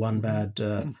leader, one bad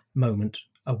moment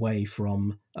away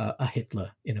from a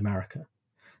Hitler in America.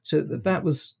 So that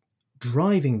was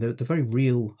driving the very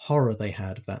real horror they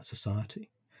had of that society.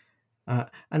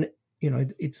 And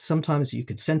it's sometimes you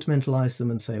could sentimentalize them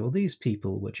and say, well, these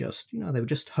people were just, they were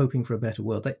just hoping for a better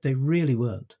world. They really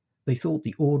weren't. They thought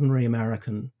the ordinary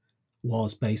American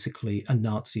was basically a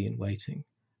Nazi in waiting.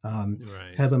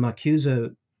 Right. Herbert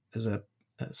Marcuse, there's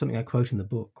something I quote in the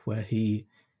book where he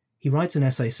writes an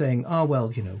essay saying,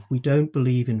 we don't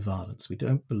believe in violence. We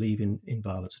don't believe in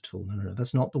violence at all. No,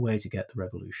 that's not the way to get the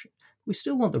revolution. We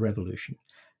still want the revolution.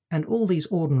 And all these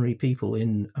ordinary people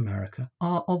in America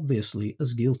are obviously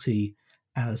as guilty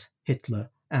as Hitler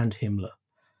and Himmler.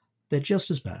 They're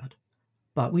just as bad,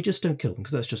 but we just don't kill them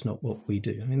because that's just not what we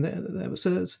do. I mean,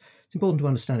 so it's important to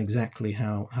understand exactly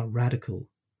how radical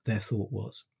their thought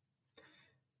was.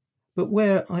 But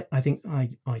where I think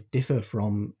I differ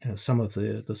from some of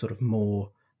the sort of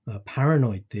more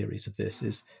paranoid theories of this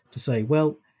is to say,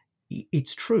 well,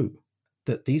 it's true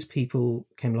that these people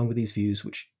came along with these views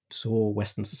which saw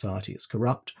Western society as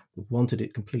corrupt, that wanted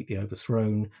it completely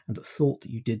overthrown, and that thought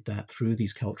that you did that through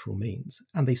these cultural means.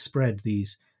 And they spread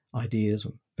these ideas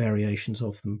and variations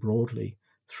of them broadly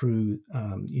through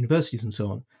universities and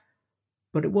so on.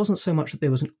 But it wasn't so much that there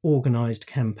was an organized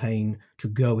campaign to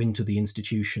go into the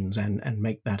institutions and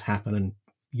make that happen, and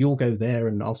you'll go there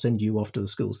and I'll send you off to the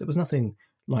schools. There was nothing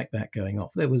like that going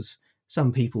off. There was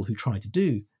some people who tried to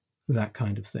do that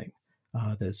kind of thing.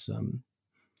 There's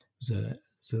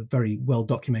a very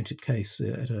well-documented case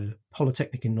at a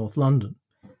polytechnic in North London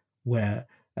where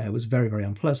it was very, very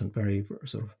unpleasant, very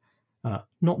sort of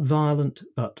not violent,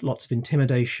 but lots of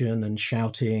intimidation and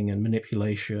shouting and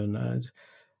manipulation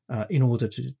in order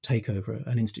to take over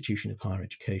an institution of higher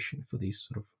education for these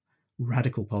sort of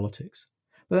radical politics.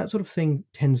 But that sort of thing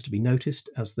tends to be noticed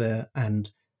as there and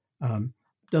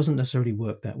doesn't necessarily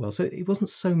work that well. So it wasn't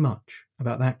so much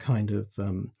about that kind of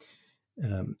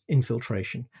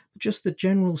infiltration, but just the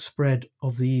general spread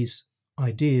of these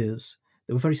ideas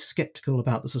that were very skeptical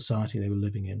about the society they were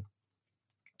living in,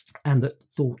 and that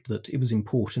thought that it was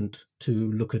important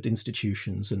to look at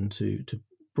institutions and to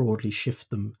broadly shift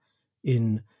them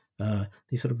in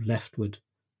these sort of leftward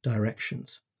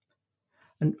directions.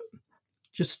 And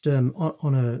just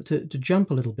to jump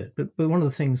a little bit, but one of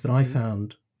the things that I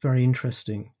found very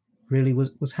interesting really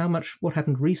was how much what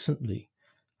happened recently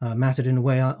mattered in a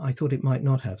way I thought it might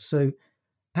not have. So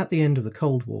at the end of the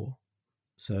Cold War,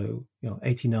 so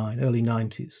 89, early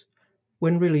 90s,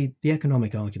 when really the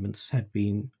economic arguments had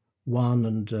been won,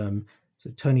 and so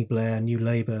Tony Blair, New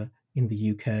Labour in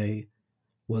the UK,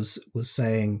 was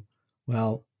saying,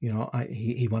 well,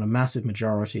 he won a massive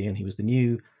majority and he was the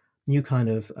new kind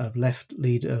of left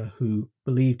leader who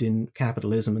believed in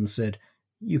capitalism and said,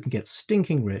 you can get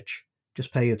stinking rich,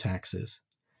 just pay your taxes.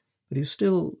 But he was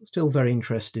still very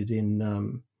interested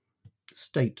in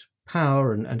state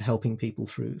power and helping people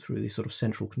through this sort of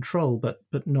central control, but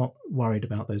not worried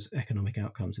about those economic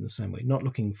outcomes in the same way, not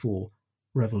looking for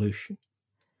revolution.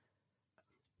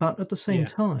 But at the same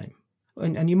time,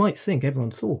 and you might think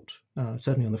everyone thought,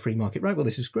 certainly on the free market, right, well,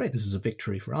 this is great, this is a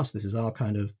victory for us, this is our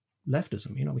kind of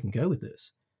leftism, we can go with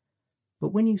this.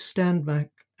 But when you stand back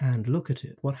and look at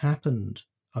it, what happened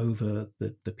over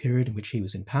the period in which he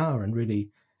was in power and really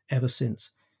ever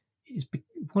since, is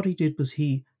what he did was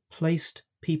he placed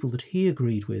people that he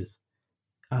agreed with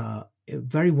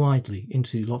very widely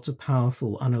into lots of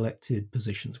powerful unelected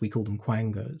positions. We call them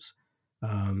quangos,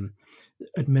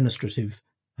 administrative,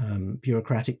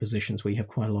 bureaucratic positions where you have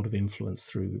quite a lot of influence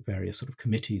through various sort of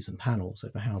committees and panels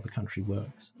over how the country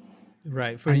works.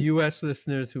 Right. For U.S.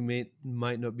 listeners who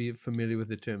might not be familiar with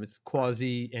the term, it's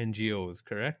quasi-NGOs,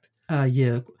 correct?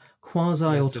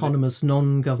 Quasi-autonomous,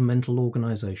 non-governmental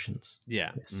organizations.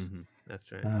 Yeah, yes. Mm-hmm.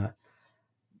 That's right.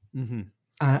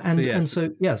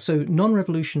 So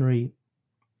non-revolutionary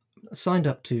signed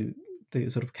up to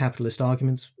the sort of capitalist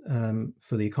arguments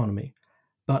for the economy,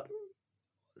 but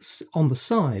on the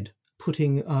side,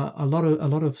 putting a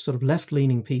lot of sort of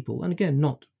left-leaning people, and again,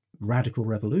 not radical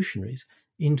revolutionaries,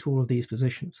 into all of these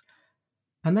positions.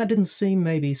 And that didn't seem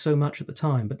maybe so much at the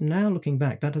time, but now looking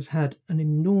back, that has had an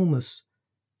enormous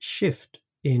shift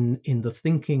in the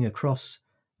thinking across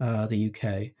the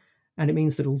UK. And it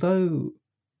means that although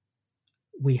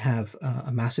we have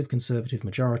a massive Conservative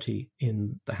majority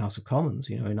in the House of Commons,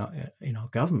 in our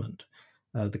government,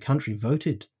 the country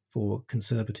voted for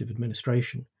Conservative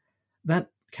administration,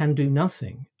 that can do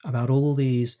nothing about all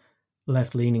these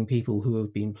left-leaning people who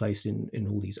have been placed in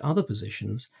all these other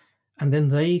positions, and then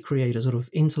they create a sort of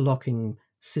interlocking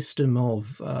system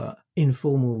of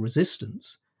informal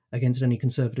resistance against any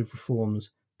conservative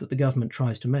reforms that the government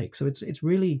tries to make. So it's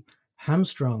really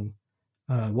hamstrung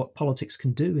what politics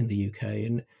can do in the UK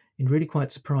in really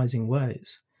quite surprising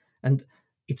ways. And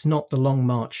it's not the long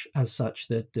march as such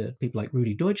that people like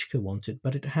Rudi Dutschke wanted,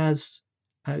 but it has,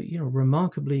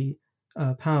 remarkably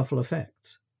powerful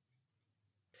effects.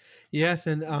 Yes,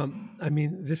 and I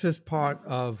mean, this is part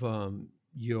of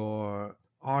your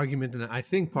argument, and I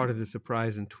think part of the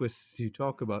surprise and twists you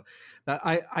talk about. That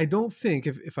I don't think,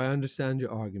 if I understand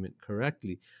your argument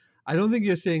correctly, I don't think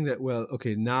you're saying that, well,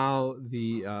 okay, now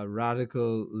the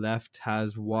radical left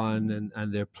has won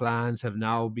and their plans have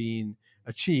now been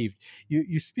achieved.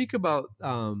 You speak about,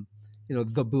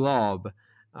 the blob,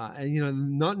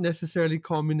 and, not necessarily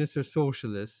communists or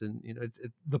socialists, and, it's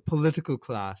the political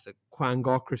class, a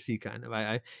quangocracy kind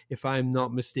of, if I'm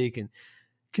not mistaken.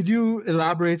 Could you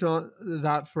elaborate on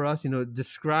that for us?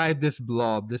 Describe this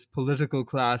blob, this political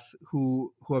class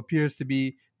who appears to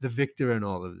be the victor in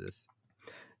all of this.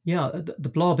 Yeah, the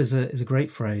blob is a great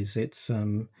phrase. It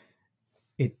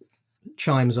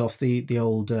chimes off the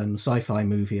old sci-fi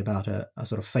movie about a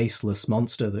sort of faceless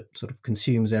monster that sort of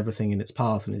consumes everything in its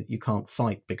path, and you can't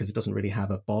fight because it doesn't really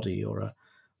have a body or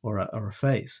a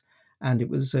face. And it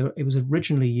was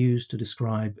originally used to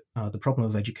describe the problem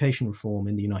of education reform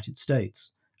in the United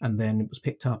States, and then it was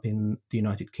picked up in the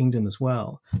United Kingdom as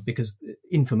well, because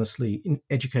infamously,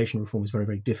 education reform is very,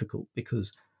 very difficult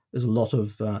because there's a lot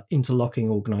of interlocking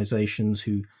organizations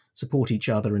who support each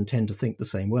other and tend to think the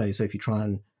same way. So if you try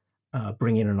and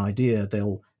bring in an idea,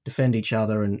 they'll defend each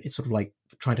other, and it's sort of like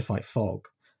trying to fight fog.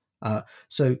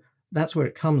 So that's where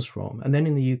it comes from. And then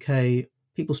in the UK,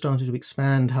 people started to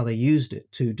expand how they used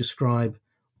it to describe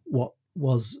what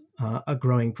was a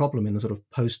growing problem in the sort of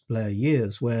post-Blair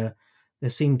years, where there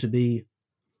seemed to be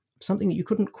something that you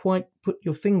couldn't quite put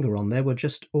your finger on. There were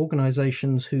just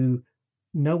organizations who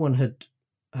no one had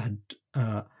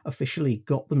officially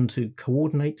got them to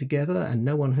coordinate together, and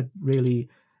no one had really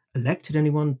elected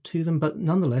anyone to them, but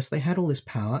nonetheless they had all this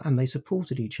power and they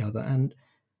supported each other, and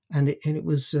it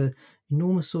was an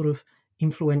enormous sort of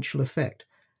influential effect.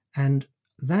 And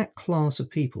that class of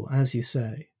people, as you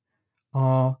say,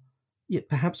 are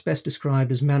perhaps best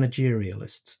described as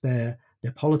managerialists. Their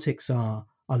politics are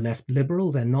left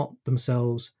liberal. They're not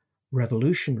themselves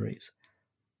revolutionaries,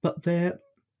 but their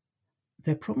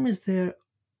problem is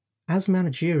as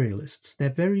managerialists, they're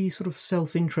very sort of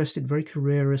self-interested, very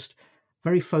careerist,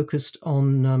 very focused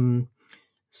on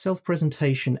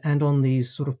self-presentation and on these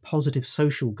sort of positive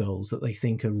social goals that they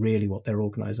think are really what their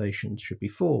organization should be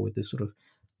for, with this sort of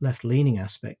left-leaning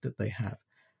aspect that they have.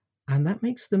 And that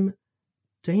makes them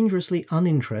dangerously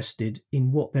uninterested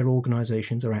in what their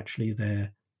organizations are actually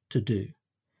there to do.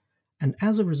 And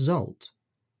as a result,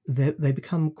 they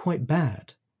become quite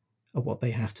bad at what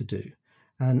they have to do.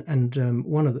 And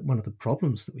one of the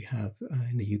problems that we have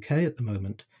in the UK at the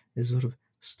moment is sort of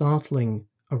startling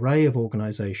array of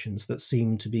organizations that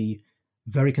seem to be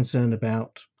very concerned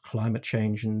about climate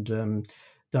change and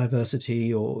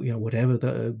diversity, or whatever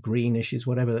the green issues,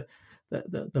 whatever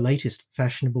the latest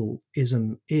fashionable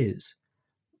ism is,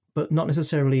 but not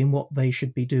necessarily in what they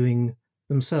should be doing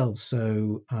themselves.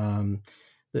 So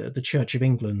the Church of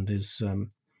England is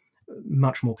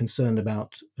much more concerned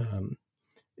about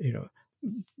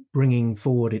bringing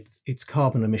forward its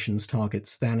carbon emissions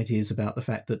targets than it is about the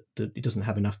fact that it doesn't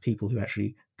have enough people who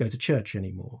actually go to church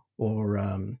anymore.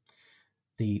 Or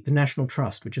the National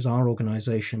Trust, which is our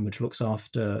organisation which looks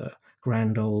after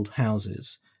grand old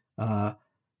houses,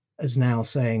 is now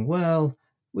saying, well,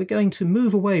 we're going to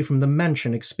move away from the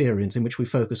mansion experience in which we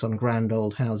focus on grand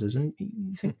old houses. And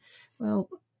you think, well,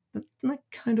 that's not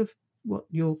kind of what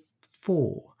you're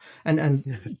for. And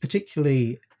yes,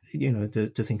 particularly,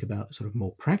 to think about sort of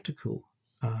more practical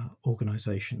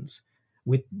organisations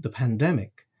with the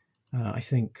pandemic. I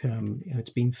think it's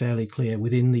been fairly clear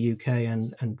within the UK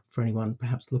and for anyone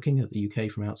perhaps looking at the UK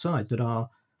from outside that our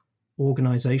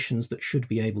organisations that should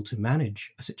be able to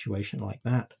manage a situation like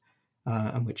that,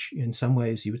 and which in some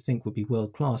ways you would think would be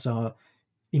world class, are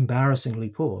embarrassingly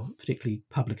poor, particularly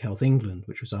Public Health England,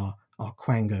 which was our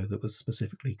quango that was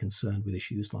specifically concerned with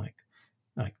issues like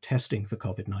testing for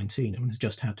COVID-19, and has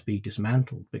just had to be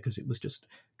dismantled because it was just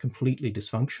completely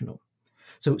dysfunctional.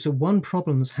 So one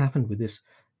problem that's happened with this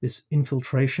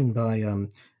infiltration by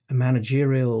a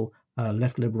managerial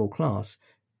left liberal class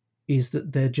is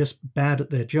that they're just bad at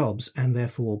their jobs and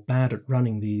therefore bad at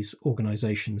running these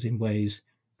organizations in ways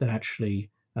that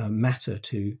actually matter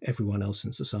to everyone else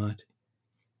in society.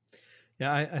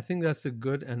 Yeah, I think that's a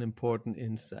good and important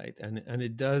insight, and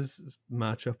it does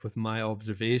match up with my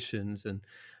observations and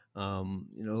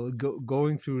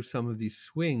going through some of these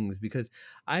swings, because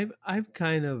I've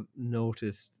kind of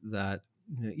noticed that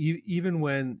even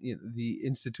when the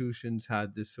institutions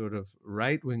had this sort of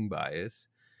right-wing bias,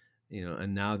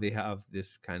 and now they have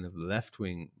this kind of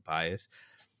left-wing bias,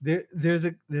 there's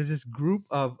this group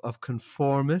of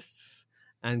conformists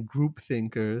and group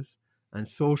thinkers and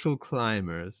social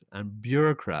climbers and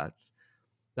bureaucrats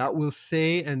that will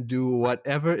say and do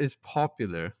whatever is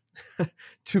popular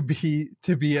to be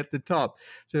at the top.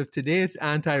 So if today it's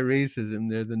anti-racism,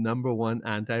 they're the number one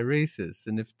anti-racists,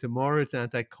 and if tomorrow it's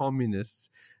anti-communists,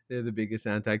 they're the biggest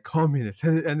anti-communists.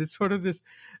 And it's sort of this,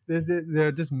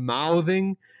 they're just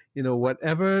mouthing,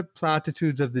 whatever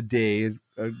platitudes of the day is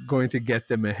going to get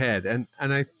them ahead. And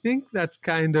I think that's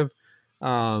kind of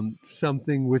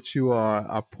something which you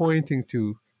are pointing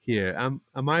to here.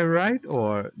 Am I right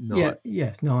or not? Yeah,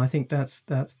 yes, no, I think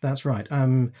that's right.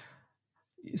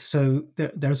 So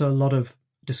there's a lot of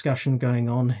discussion going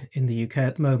on in the UK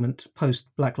at the moment, post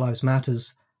Black Lives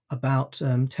Matters, about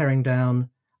tearing down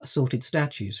assorted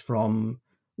statues, from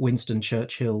Winston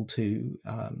Churchill to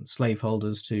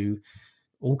slaveholders to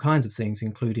all kinds of things,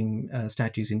 including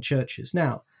statues in churches.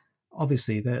 Now,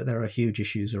 obviously, there are huge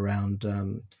issues around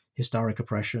historic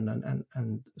oppression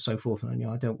and so forth, and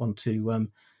I don't want to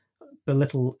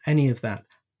belittle any of that,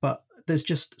 but there's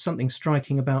just something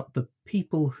striking about the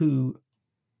people who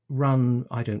run,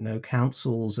 I don't know,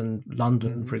 councils, and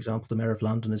London, for example, the Mayor of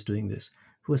London is doing this,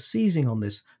 who are seizing on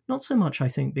this, not so much, I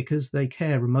think, because they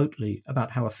care remotely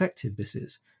about how effective this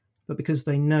is, but because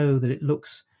they know that it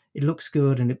looks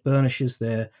good and it burnishes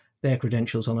their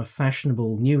credentials on a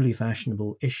newly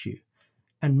fashionable issue.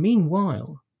 And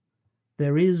meanwhile,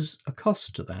 there is a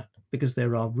cost to that, because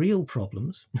there are real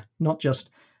problems, not just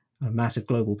a massive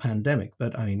global pandemic,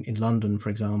 but I mean, in London, for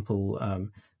example,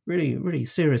 really, really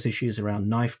serious issues around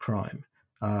knife crime,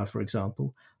 for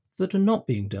example, that are not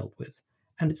being dealt with.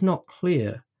 And it's not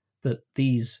clear that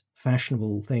these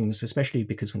fashionable things, especially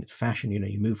because when it's fashion,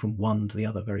 you move from one to the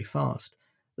other very fast,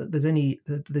 that there's any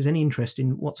interest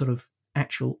in what sort of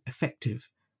actual effective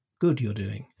good you're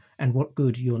doing and what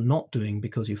good you're not doing,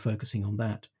 because you're focusing on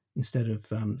that instead of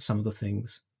some of the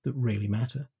things that really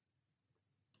matter.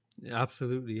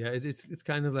 Absolutely. Yeah. It's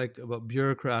kind of like about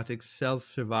bureaucratic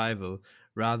self-survival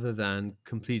rather than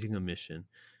completing a mission,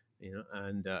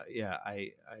 and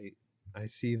I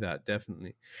see that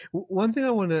definitely. One thing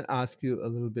I want to ask you a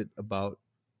little bit about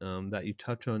that you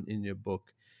touch on in your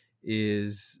book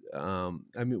is,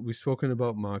 we've spoken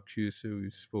about Marcuse,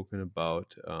 we've spoken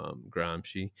about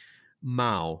Gramsci,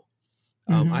 Mao.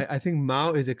 I think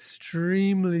Mao is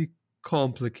extremely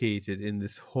complicated in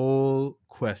this whole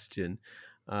question.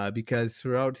 Because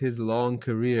throughout his long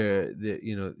career,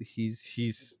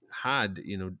 he's had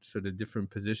sort of different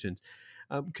positions.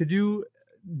 Could you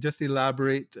just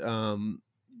elaborate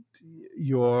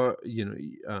your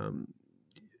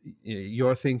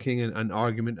thinking and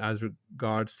argument as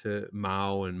regards to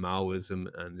Mao and Maoism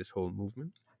and this whole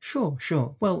movement? Sure.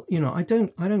 Well, I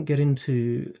don't get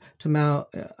into Mao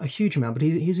a huge amount, but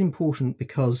he's important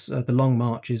because the Long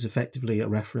March is effectively a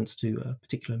reference to a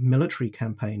particular military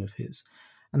campaign of his.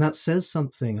 And that says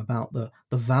something about the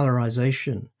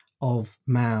valorization of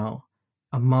Mao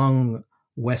among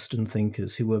Western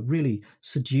thinkers who were really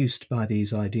seduced by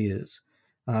these ideas,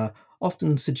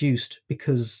 often seduced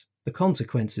because the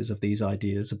consequences of these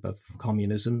ideas of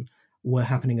communism were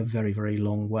happening a very, very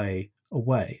long way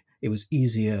away. It was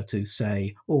easier to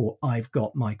say, oh, I've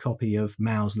got my copy of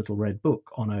Mao's Little Red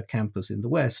Book on a campus in the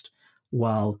West,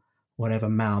 while whatever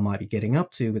Mao might be getting up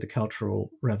to with the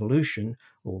Cultural Revolution,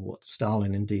 or what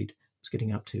Stalin indeed was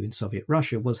getting up to in Soviet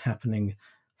Russia, was happening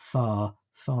far,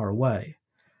 far away.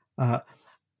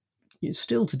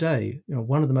 Still today,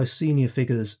 one of the most senior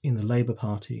figures in the Labour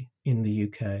Party in the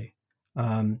UK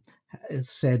has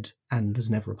said, and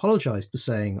has never apologised for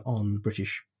saying on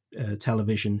British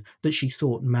television, that she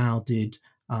thought Mao did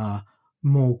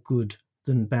more good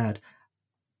than bad.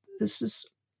 This is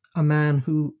a man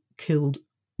who killed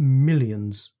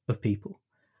millions of people.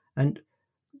 And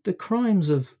the crimes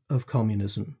of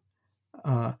communism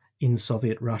in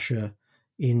Soviet Russia,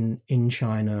 in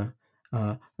China,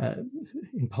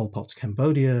 in Pol Pot's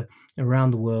Cambodia,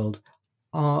 around the world,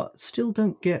 still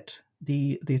don't get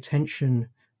the attention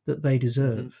that they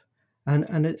deserve.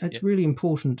 And it's really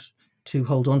important to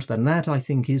hold on to that. And that, I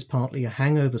think, is partly a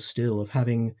hangover still of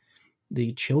having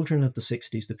the children of the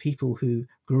 60s, the people who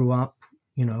grew up,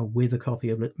 with a copy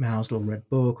of Mao's Little Red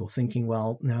Book, or thinking,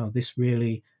 well, no, this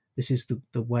is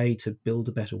the way to build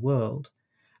a better world,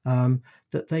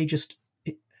 that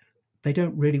they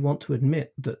don't really want to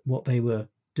admit that what they were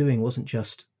doing wasn't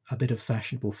just a bit of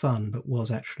fashionable fun, but was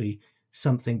actually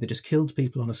something that just killed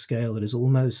people on a scale that is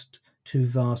almost too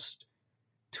vast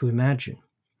to imagine.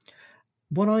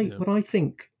 What I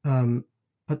think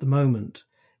at the moment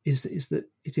is that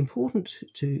it's important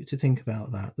to think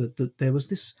about that there was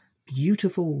this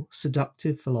beautiful,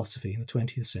 seductive philosophy in the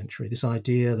 20th century, this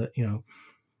idea that,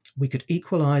 we could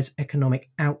equalize economic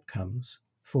outcomes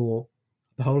for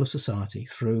the whole of society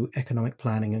through economic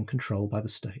planning and control by the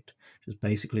state, which is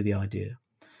basically the idea.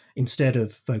 Instead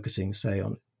of focusing, say,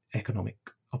 on economic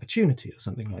opportunity or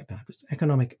something like that, it's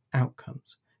economic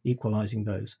outcomes, equalizing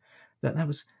those. That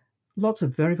was lots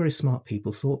of very, very smart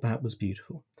people thought that was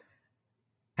beautiful.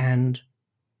 And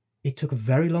it took a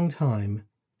very long time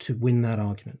to win that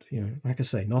argument. Like I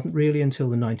say, not really until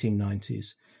the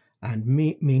 1990s. And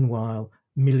meanwhile,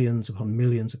 millions upon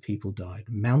millions of people died,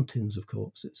 mountains of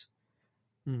corpses.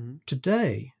 Mm-hmm.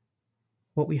 Today,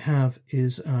 what we have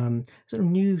is a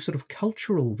new sort of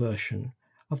cultural version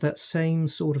of that same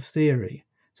sort of theory,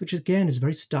 which again is a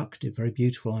very seductive, very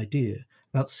beautiful idea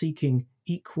about seeking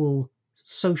equal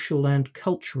social and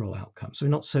cultural outcomes. So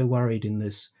we're not so worried in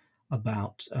this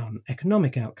about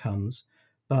economic outcomes,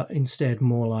 but instead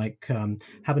more like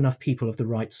have enough people of the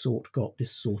right sort got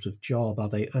this sort of job? Are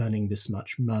they earning this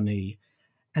much money?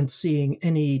 And seeing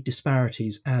any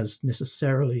disparities as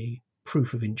necessarily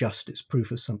proof of injustice,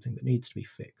 proof of something that needs to be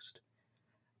fixed.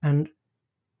 And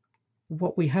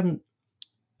what we haven't,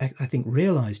 I think,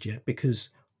 realized yet,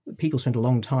 because people spent a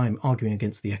long time arguing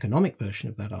against the economic version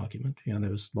of that argument. There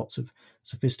was lots of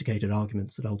sophisticated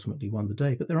arguments that ultimately won the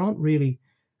day, but there aren't really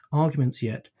arguments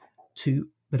yet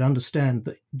that understand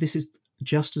that this is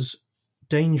just as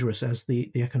dangerous as the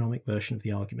economic version of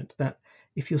the argument, that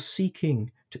if you're seeking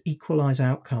to equalize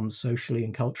outcomes socially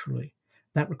and culturally,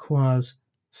 that requires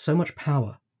so much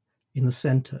power in the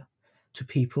center to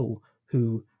people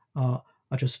who are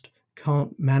just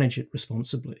can't manage it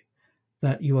responsibly,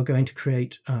 that you are going to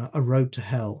create a road to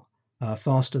hell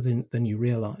faster than you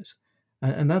realize.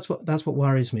 And that's what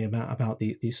worries me about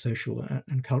these social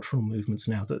and cultural movements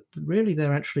now, that really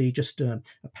they're actually just a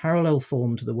parallel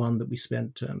form to the one that we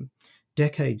spent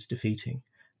decades defeating,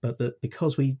 but that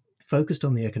because we focused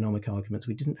on the economic arguments,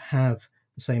 we didn't have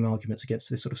the same arguments against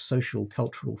this sort of social,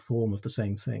 cultural form of the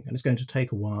same thing. And it's going to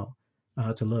take a while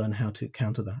to learn how to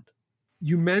counter that.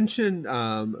 You mentioned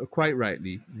quite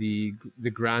rightly the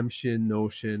Gramscian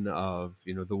notion of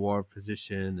the war of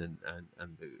position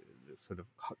and the sort of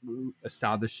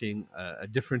establishing a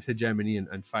different hegemony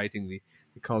and fighting the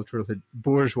cultural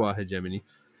bourgeois hegemony.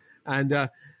 And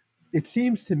it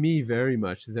seems to me very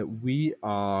much that we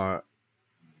are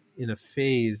in a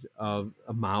phase of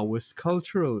a Maoist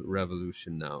cultural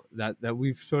revolution now, that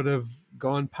we've sort of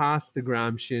gone past the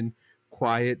Gramscian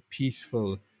quiet,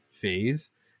 peaceful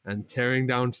phase and tearing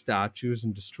down statues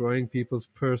and destroying people's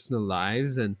personal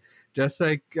lives. And just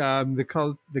like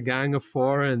the Gang of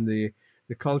Four and the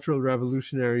cultural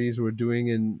revolutionaries were doing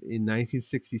in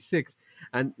 1966.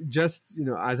 And just,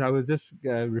 as I was just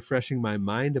refreshing my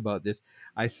mind about this,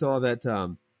 I saw that,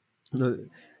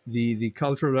 the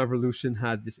Cultural Revolution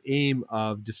had this aim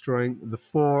of destroying the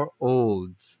four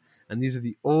olds. And these are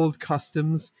the old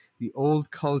customs, the old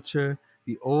culture,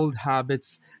 the old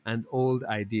habits, and old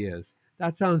ideas.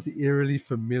 That sounds eerily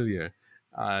familiar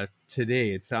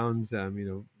today. It sounds,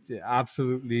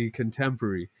 absolutely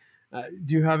contemporary.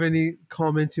 Do you have any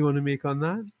comments you want to make on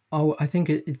that? Oh, I think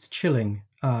it's chilling.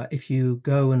 If you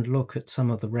go and look at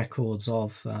some of the records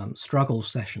of struggle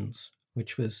sessions,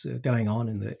 which was going on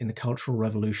in the Cultural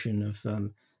Revolution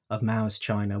of Maoist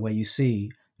China, where you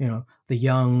see, the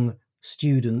young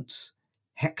students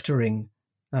hectoring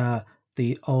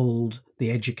the old,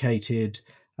 the educated,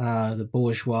 the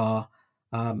bourgeois,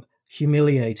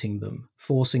 humiliating them,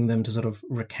 forcing them to sort of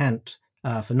recant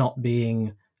for not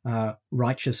being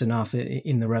righteous enough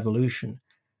in the revolution,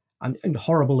 and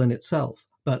horrible in itself,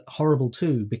 but horrible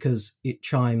too because it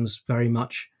chimes very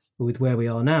much with where we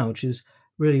are now, which is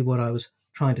really what I was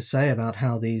trying to say about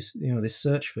how these, this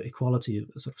search for equality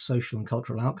of sort of social and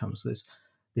cultural outcomes,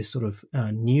 this sort of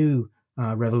new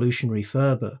revolutionary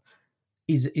fervor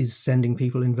is sending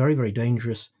people in very, very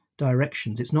dangerous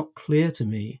directions. It's not clear to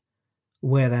me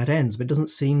where that ends, but it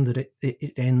doesn't seem that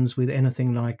it ends with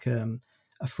anything like a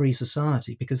free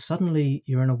society, because suddenly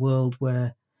you're in a world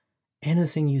where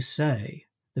anything you say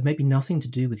that may be nothing to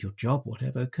do with your job,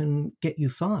 whatever, can get you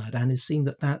fired, and is seen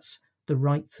that that's the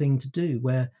right thing to do,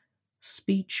 where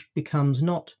speech becomes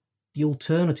not the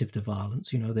alternative to violence,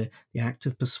 the act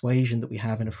of persuasion that we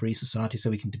have in a free society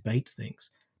so we can debate things,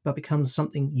 but becomes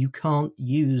something you can't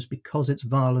use because it's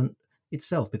violent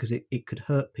itself, because it could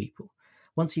hurt people.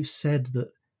 Once you've said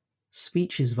that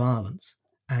speech is violence,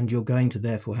 and you're going to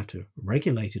therefore have to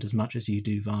regulate it as much as you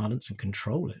do violence and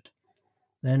control it,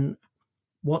 then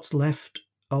what's left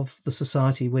of the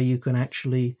society where you can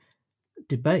actually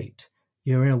debate.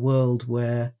 You're in a world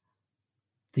where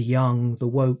the young, the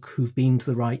woke who've been to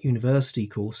the right university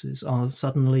courses are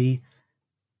suddenly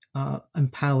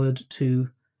empowered to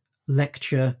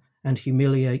lecture and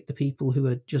humiliate the people who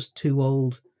are just too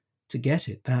old to get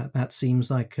it. That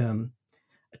seems like a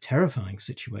terrifying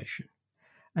situation.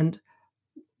 And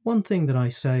one thing that I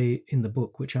say in the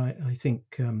book, which I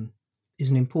think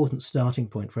is an important starting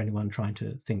point for anyone trying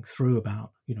to think through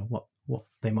about, what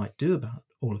they might do about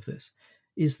all of this,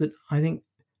 is that I think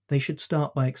they should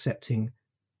start by accepting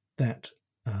that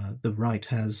the right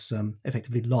has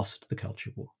effectively lost the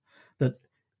culture war, that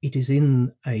it is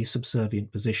in a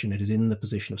subservient position. It is in the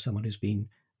position of someone who's been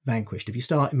vanquished. If you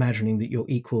start imagining that you're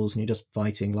equals and you're just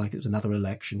fighting like it's another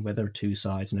election where there are two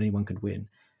sides and anyone could win,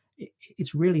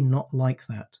 it's really not like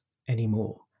that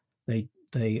anymore.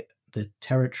 The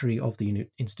territory of the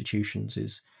institutions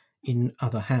is in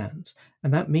other hands,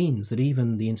 and that means that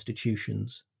even the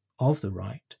institutions of the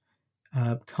right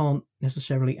can't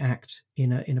necessarily act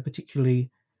in a particularly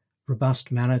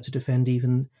robust manner to defend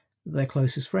even their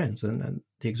closest friends. And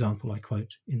the example I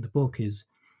quote in the book is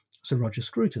Sir Roger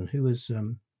Scruton, who was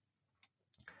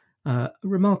a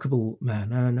remarkable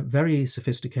man and a very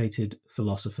sophisticated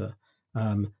philosopher,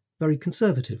 very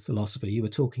conservative philosopher. You were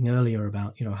talking earlier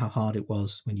about, how hard it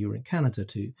was when you were in Canada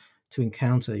to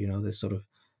encounter, this sort of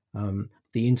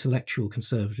the intellectual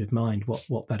conservative mind,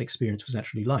 what that experience was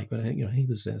actually like. But, he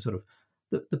was sort of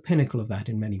the pinnacle of that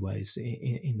in many ways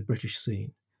in the British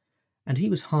scene. And he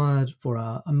was hired for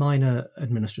a minor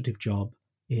administrative job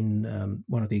in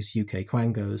one of these UK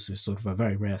quangos. It was sort of a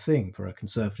very rare thing for a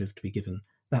conservative to be given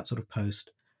that sort of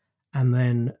post. And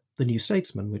then the New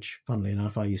Statesman, which, funnily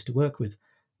enough, I used to work with,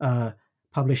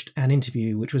 published an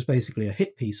interview which was basically a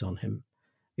hit piece on him.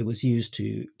 It was used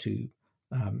to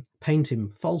paint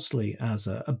him falsely as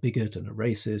a bigot and a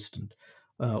racist and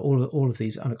all of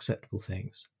these unacceptable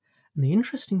things. And the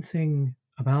interesting thing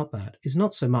about that is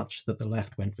not so much that the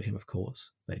left went for him, of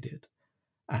course they did,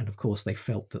 and of course they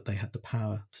felt that they had the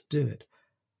power to do it,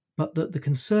 but that the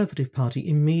Conservative Party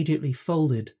immediately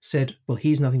folded, said, well,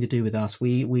 he's nothing to do with us,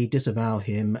 we disavow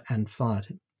him, and fired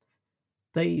him.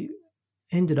 They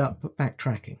ended up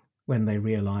backtracking when they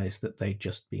realised that they'd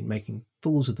just been making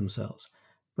fools of themselves.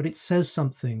 But it says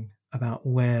something about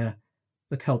where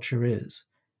the culture is,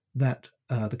 that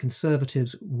the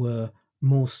Conservatives were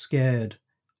more scared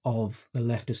of the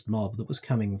leftist mob that was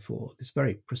coming for this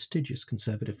very prestigious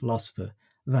conservative philosopher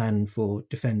than for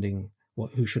defending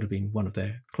who should have been one of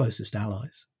their closest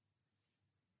allies.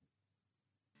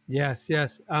 Yes.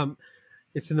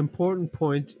 It's an important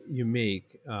point you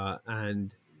make,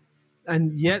 and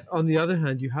yet on the other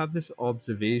hand, you have this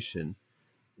observation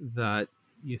that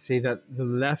you say that the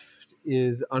left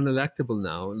is unelectable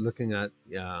now, looking at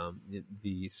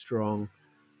the strong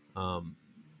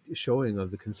showing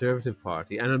of the Conservative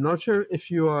Party. And I'm not sure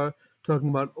if you are talking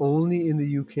about only in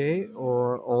the UK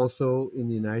or also in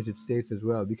the United States as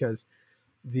well, because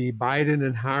the Biden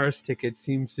and Harris ticket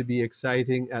seems to be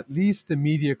exciting at least the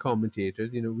media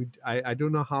commentators. I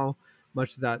don't know how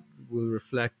much that will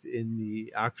reflect in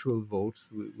the actual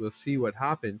votes. We'll see what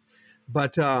happens,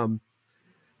 but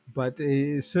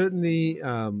certainly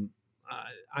I'm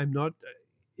not.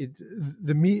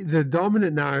 The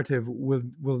dominant narrative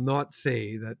will not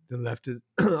say that the left is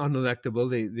unelectable.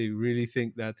 They really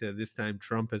think that this time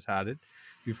Trump has had it.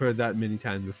 We've heard that many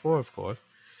times before, of course,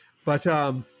 but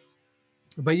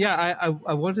yeah,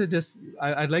 I want to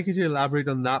I'd like you to elaborate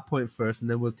on that point first,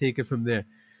 and then we'll take it from there.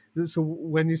 So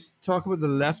when you talk about the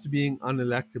left being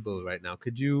unelectable right now,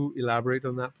 could you elaborate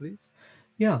on that, please?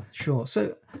 Yeah, sure.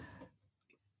 So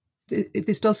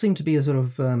this does seem to be a sort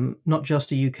of not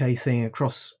just a UK thing,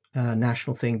 across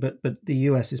national thing, but the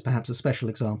US is perhaps a special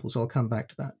example. So I'll come back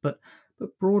to that. But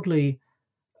broadly,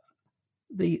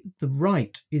 the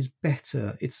right is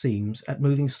better, it seems, at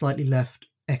moving slightly left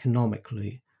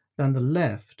economically than the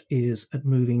left is at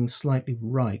moving slightly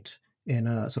right in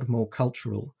a sort of more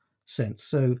cultural sense.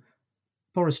 So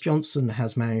Boris Johnson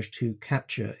has managed to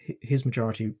capture, his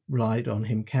majority relied on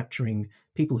him capturing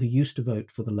people who used to vote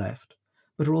for the left,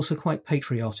 but are also quite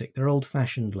patriotic. They're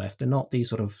old-fashioned left. They're not these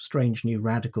sort of strange new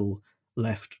radical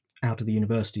left out of the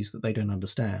universities that they don't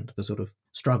understand, the sort of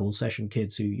struggle session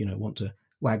kids who, want to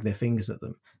wag their fingers at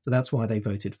them. So that's why they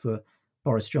voted for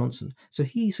Boris Johnson. So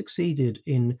he succeeded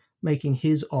in making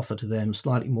his offer to them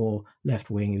slightly more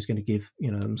left-wing. He was going to give,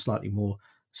 them slightly more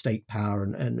state power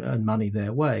and money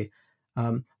their way.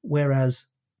 Whereas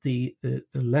the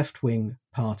left-wing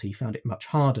party found it much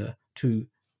harder to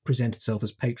present itself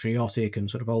as patriotic and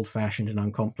sort of old-fashioned and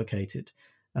uncomplicated.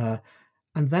 And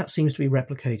that seems to be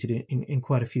replicated in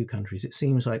quite a few countries. It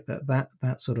seems like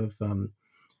that sort of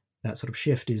that sort of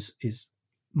shift is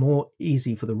more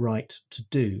easy for the right to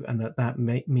do, and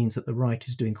that means that the right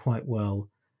is doing quite well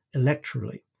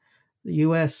electorally. The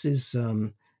US is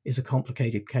a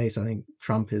complicated case. I think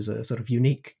Trump is a sort of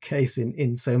unique case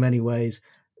in so many ways.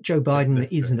 Joe Biden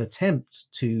is an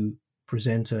attempt to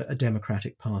present a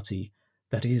Democratic Party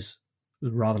that is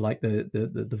rather like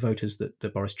the voters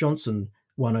that Boris Johnson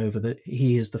won over, that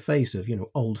he is the face of,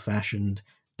 old-fashioned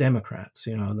Democrats,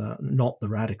 not the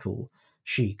radical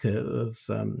chic of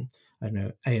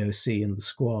AOC and the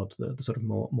Squad, the sort of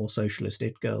more socialist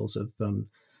it girls of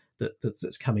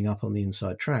that's coming up on the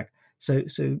inside track. So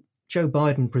Joe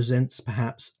Biden presents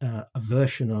perhaps a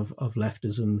version of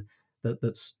leftism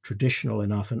that's traditional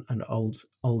enough and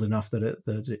old enough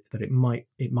that it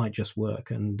might just work,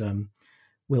 and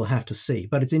we'll have to see.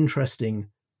 But it's interesting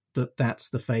that that's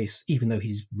the face, even though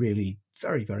he's really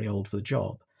very, very old for the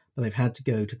job. But they've had to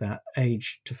go to that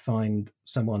age to find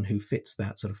someone who fits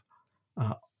that sort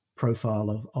of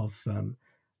profile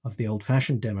of the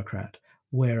old-fashioned Democrat,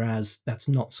 whereas that's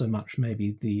not so much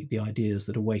maybe the ideas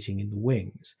that are waiting in the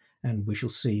wings. And we shall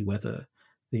see whether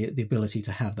the ability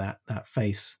to have that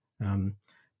face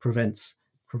prevents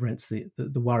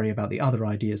the worry about the other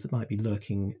ideas that might be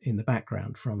lurking in the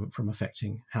background from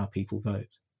affecting how people vote.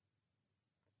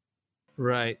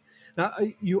 Right. Now,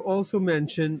 you also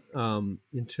mentioned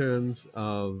in terms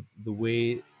of the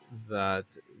way that,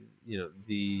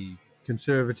 the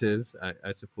conservatives,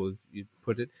 I suppose you'd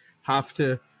put it, have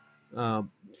to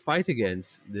fight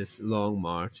against this long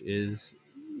march is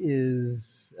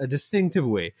a distinctive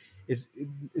way.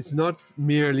 It's not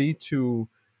merely to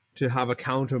have a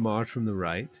counter march from the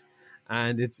right,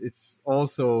 and it's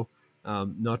also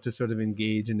not to sort of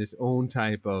engage in its own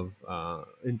type of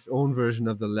its own version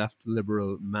of the left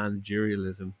liberal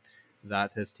managerialism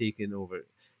that has taken over.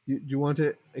 Do you want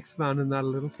to expand on that a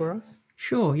little for us?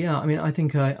 Sure. Yeah. I mean, I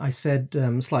think I said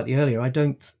slightly earlier,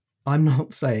 I'm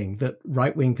not saying that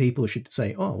right-wing people should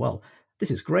say, oh, well,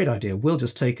 this is a great idea, we'll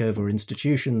just take over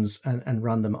institutions and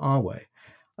run them our way.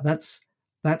 That's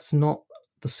not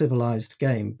the civilized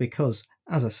game, because,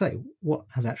 as I say, what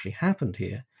has actually happened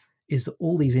here is that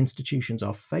all these institutions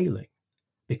are failing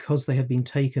because they have been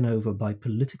taken over by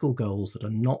political goals that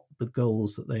are not the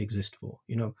goals that they exist for.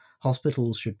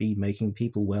 Hospitals should be making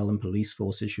people well, and police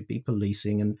forces should be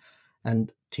policing,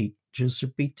 and teachers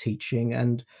should be teaching,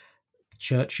 and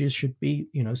churches should be,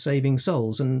 saving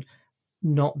souls, and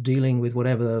not dealing with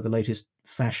whatever the latest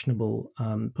fashionable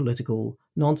political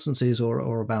nonsense is,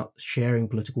 or about sharing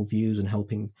political views and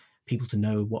helping people to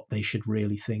know what they should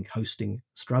really think, hosting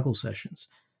struggle sessions.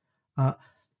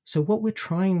 So what we're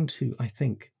trying to, I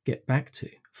think, get back to,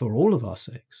 for all of our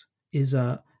sakes, is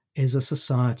a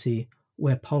society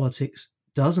where politics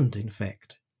doesn't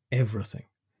infect everything.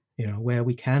 Where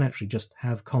we can actually just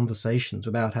have conversations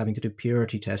without having to do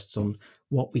purity tests on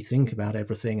what we think about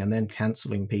everything and then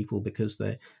cancelling people because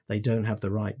they don't have the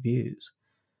right views.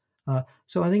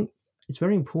 So I think it's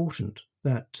very important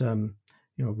that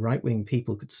right-wing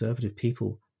people, conservative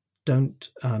people, don't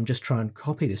just try and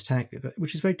copy this tactic,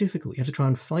 which is very difficult. You have to try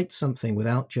and fight something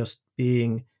without just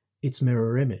being its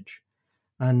mirror image.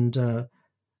 And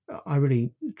I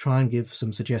really try and give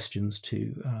some suggestions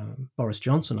to Boris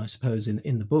Johnson, I suppose,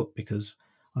 in the book, because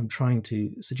I'm trying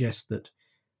to suggest that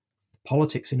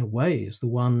politics, in a way, is the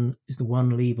one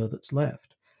lever that's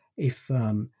left. If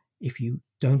you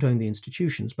don't own the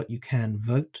institutions, but you can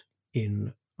vote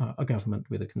in a government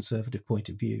with a conservative point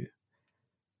of view,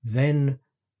 then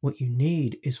what you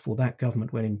need is for that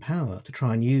government, when in power, to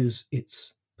try and use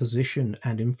its position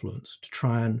and influence to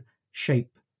try and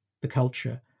shape the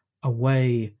culture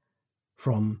away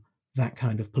from that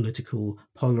kind of political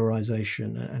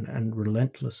polarization and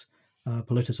relentless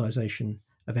politicization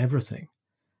of everything.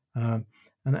 And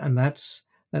that's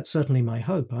certainly my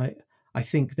hope. I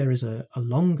think there is a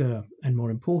longer and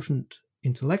more important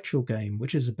intellectual game,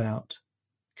 which is about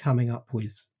coming up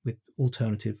with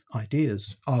alternative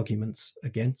ideas, arguments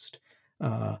against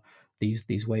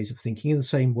these ways of thinking, in the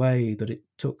same way that it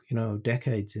took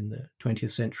decades in the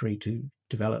 20th century to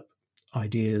develop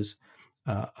ideas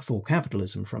for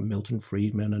capitalism from Milton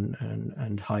Friedman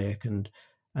and Hayek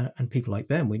and people like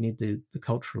them. We need the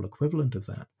cultural equivalent of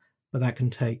that, but that can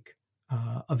take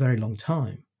a very long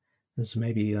time. And so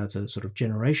maybe that's a sort of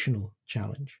generational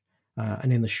challenge.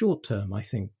 And in the short term, I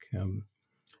think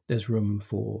there's room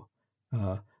for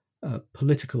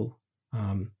political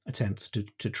attempts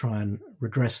to try and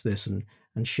redress this and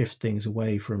shift things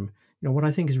away from what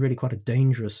I think is really quite a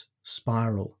dangerous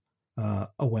spiral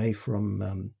away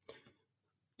from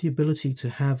the ability to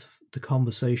have the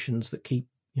conversations that keep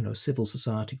civil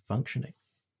society functioning.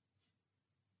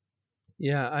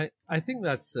 Yeah, I think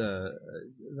that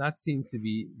seems to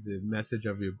be the message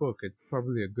of your book. It's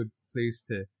probably a good place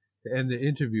to end the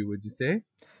interview, would you say?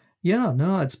 Yeah,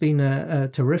 no, it's been a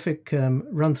terrific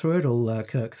run through it all,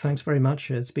 Kirk. Thanks very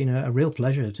much. It's been a real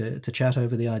pleasure to chat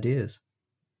over the ideas.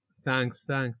 Thanks.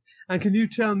 And can you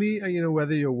tell me,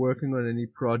 whether you're working on any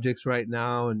projects right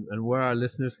now and where our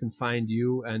listeners can find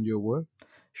you and your work?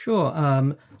 Sure.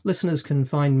 Listeners can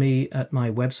find me at my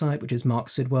website, which is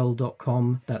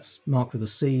marksidwell.com. That's Mark with a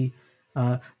C.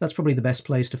 That's probably the best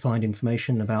place to find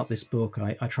information about this book.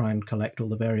 I try and collect all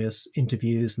the various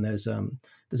interviews, and there's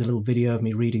a little video of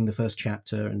me reading the first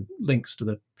chapter and links to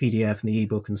the PDF and the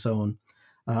ebook and so on.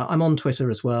 I'm on Twitter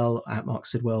as well, at Mark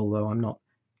Sidwell, though I'm not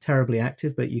terribly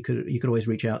active, but you could always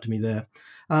reach out to me there.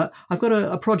 I've got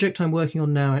a project I'm working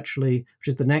on now, actually, which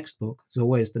is the next book. It's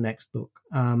always the next book,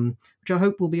 which I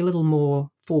hope will be a little more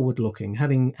forward-looking,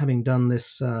 having done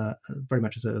this very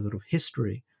much as a sort of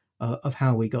history of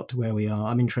how we got to where we are.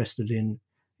 I'm interested in,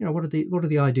 what are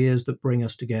the ideas that bring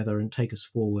us together and take us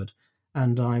forward.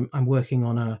 And I'm working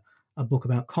on a book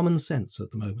about common sense at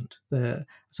the moment. The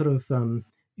sort of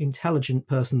intelligent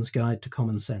person's guide to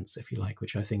common sense, if you like,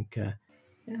 which I think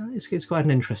it's quite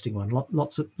an interesting one.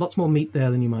 Lots more meat there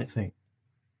than you might think.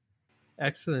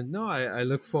 Excellent. No, I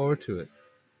look forward to it.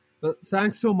 Well,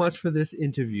 thanks so much for this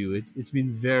interview. It's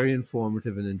been very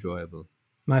informative and enjoyable.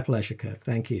 My pleasure, Kirk.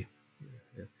 Thank you.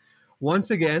 Yeah.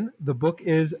 Once again, the book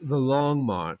is The Long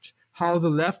March, How the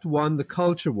Left Won the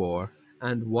Culture War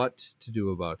and What to Do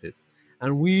About It.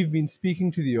 And we've been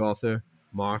speaking to the author,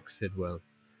 Mark Sidwell.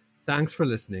 Thanks for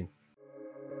listening.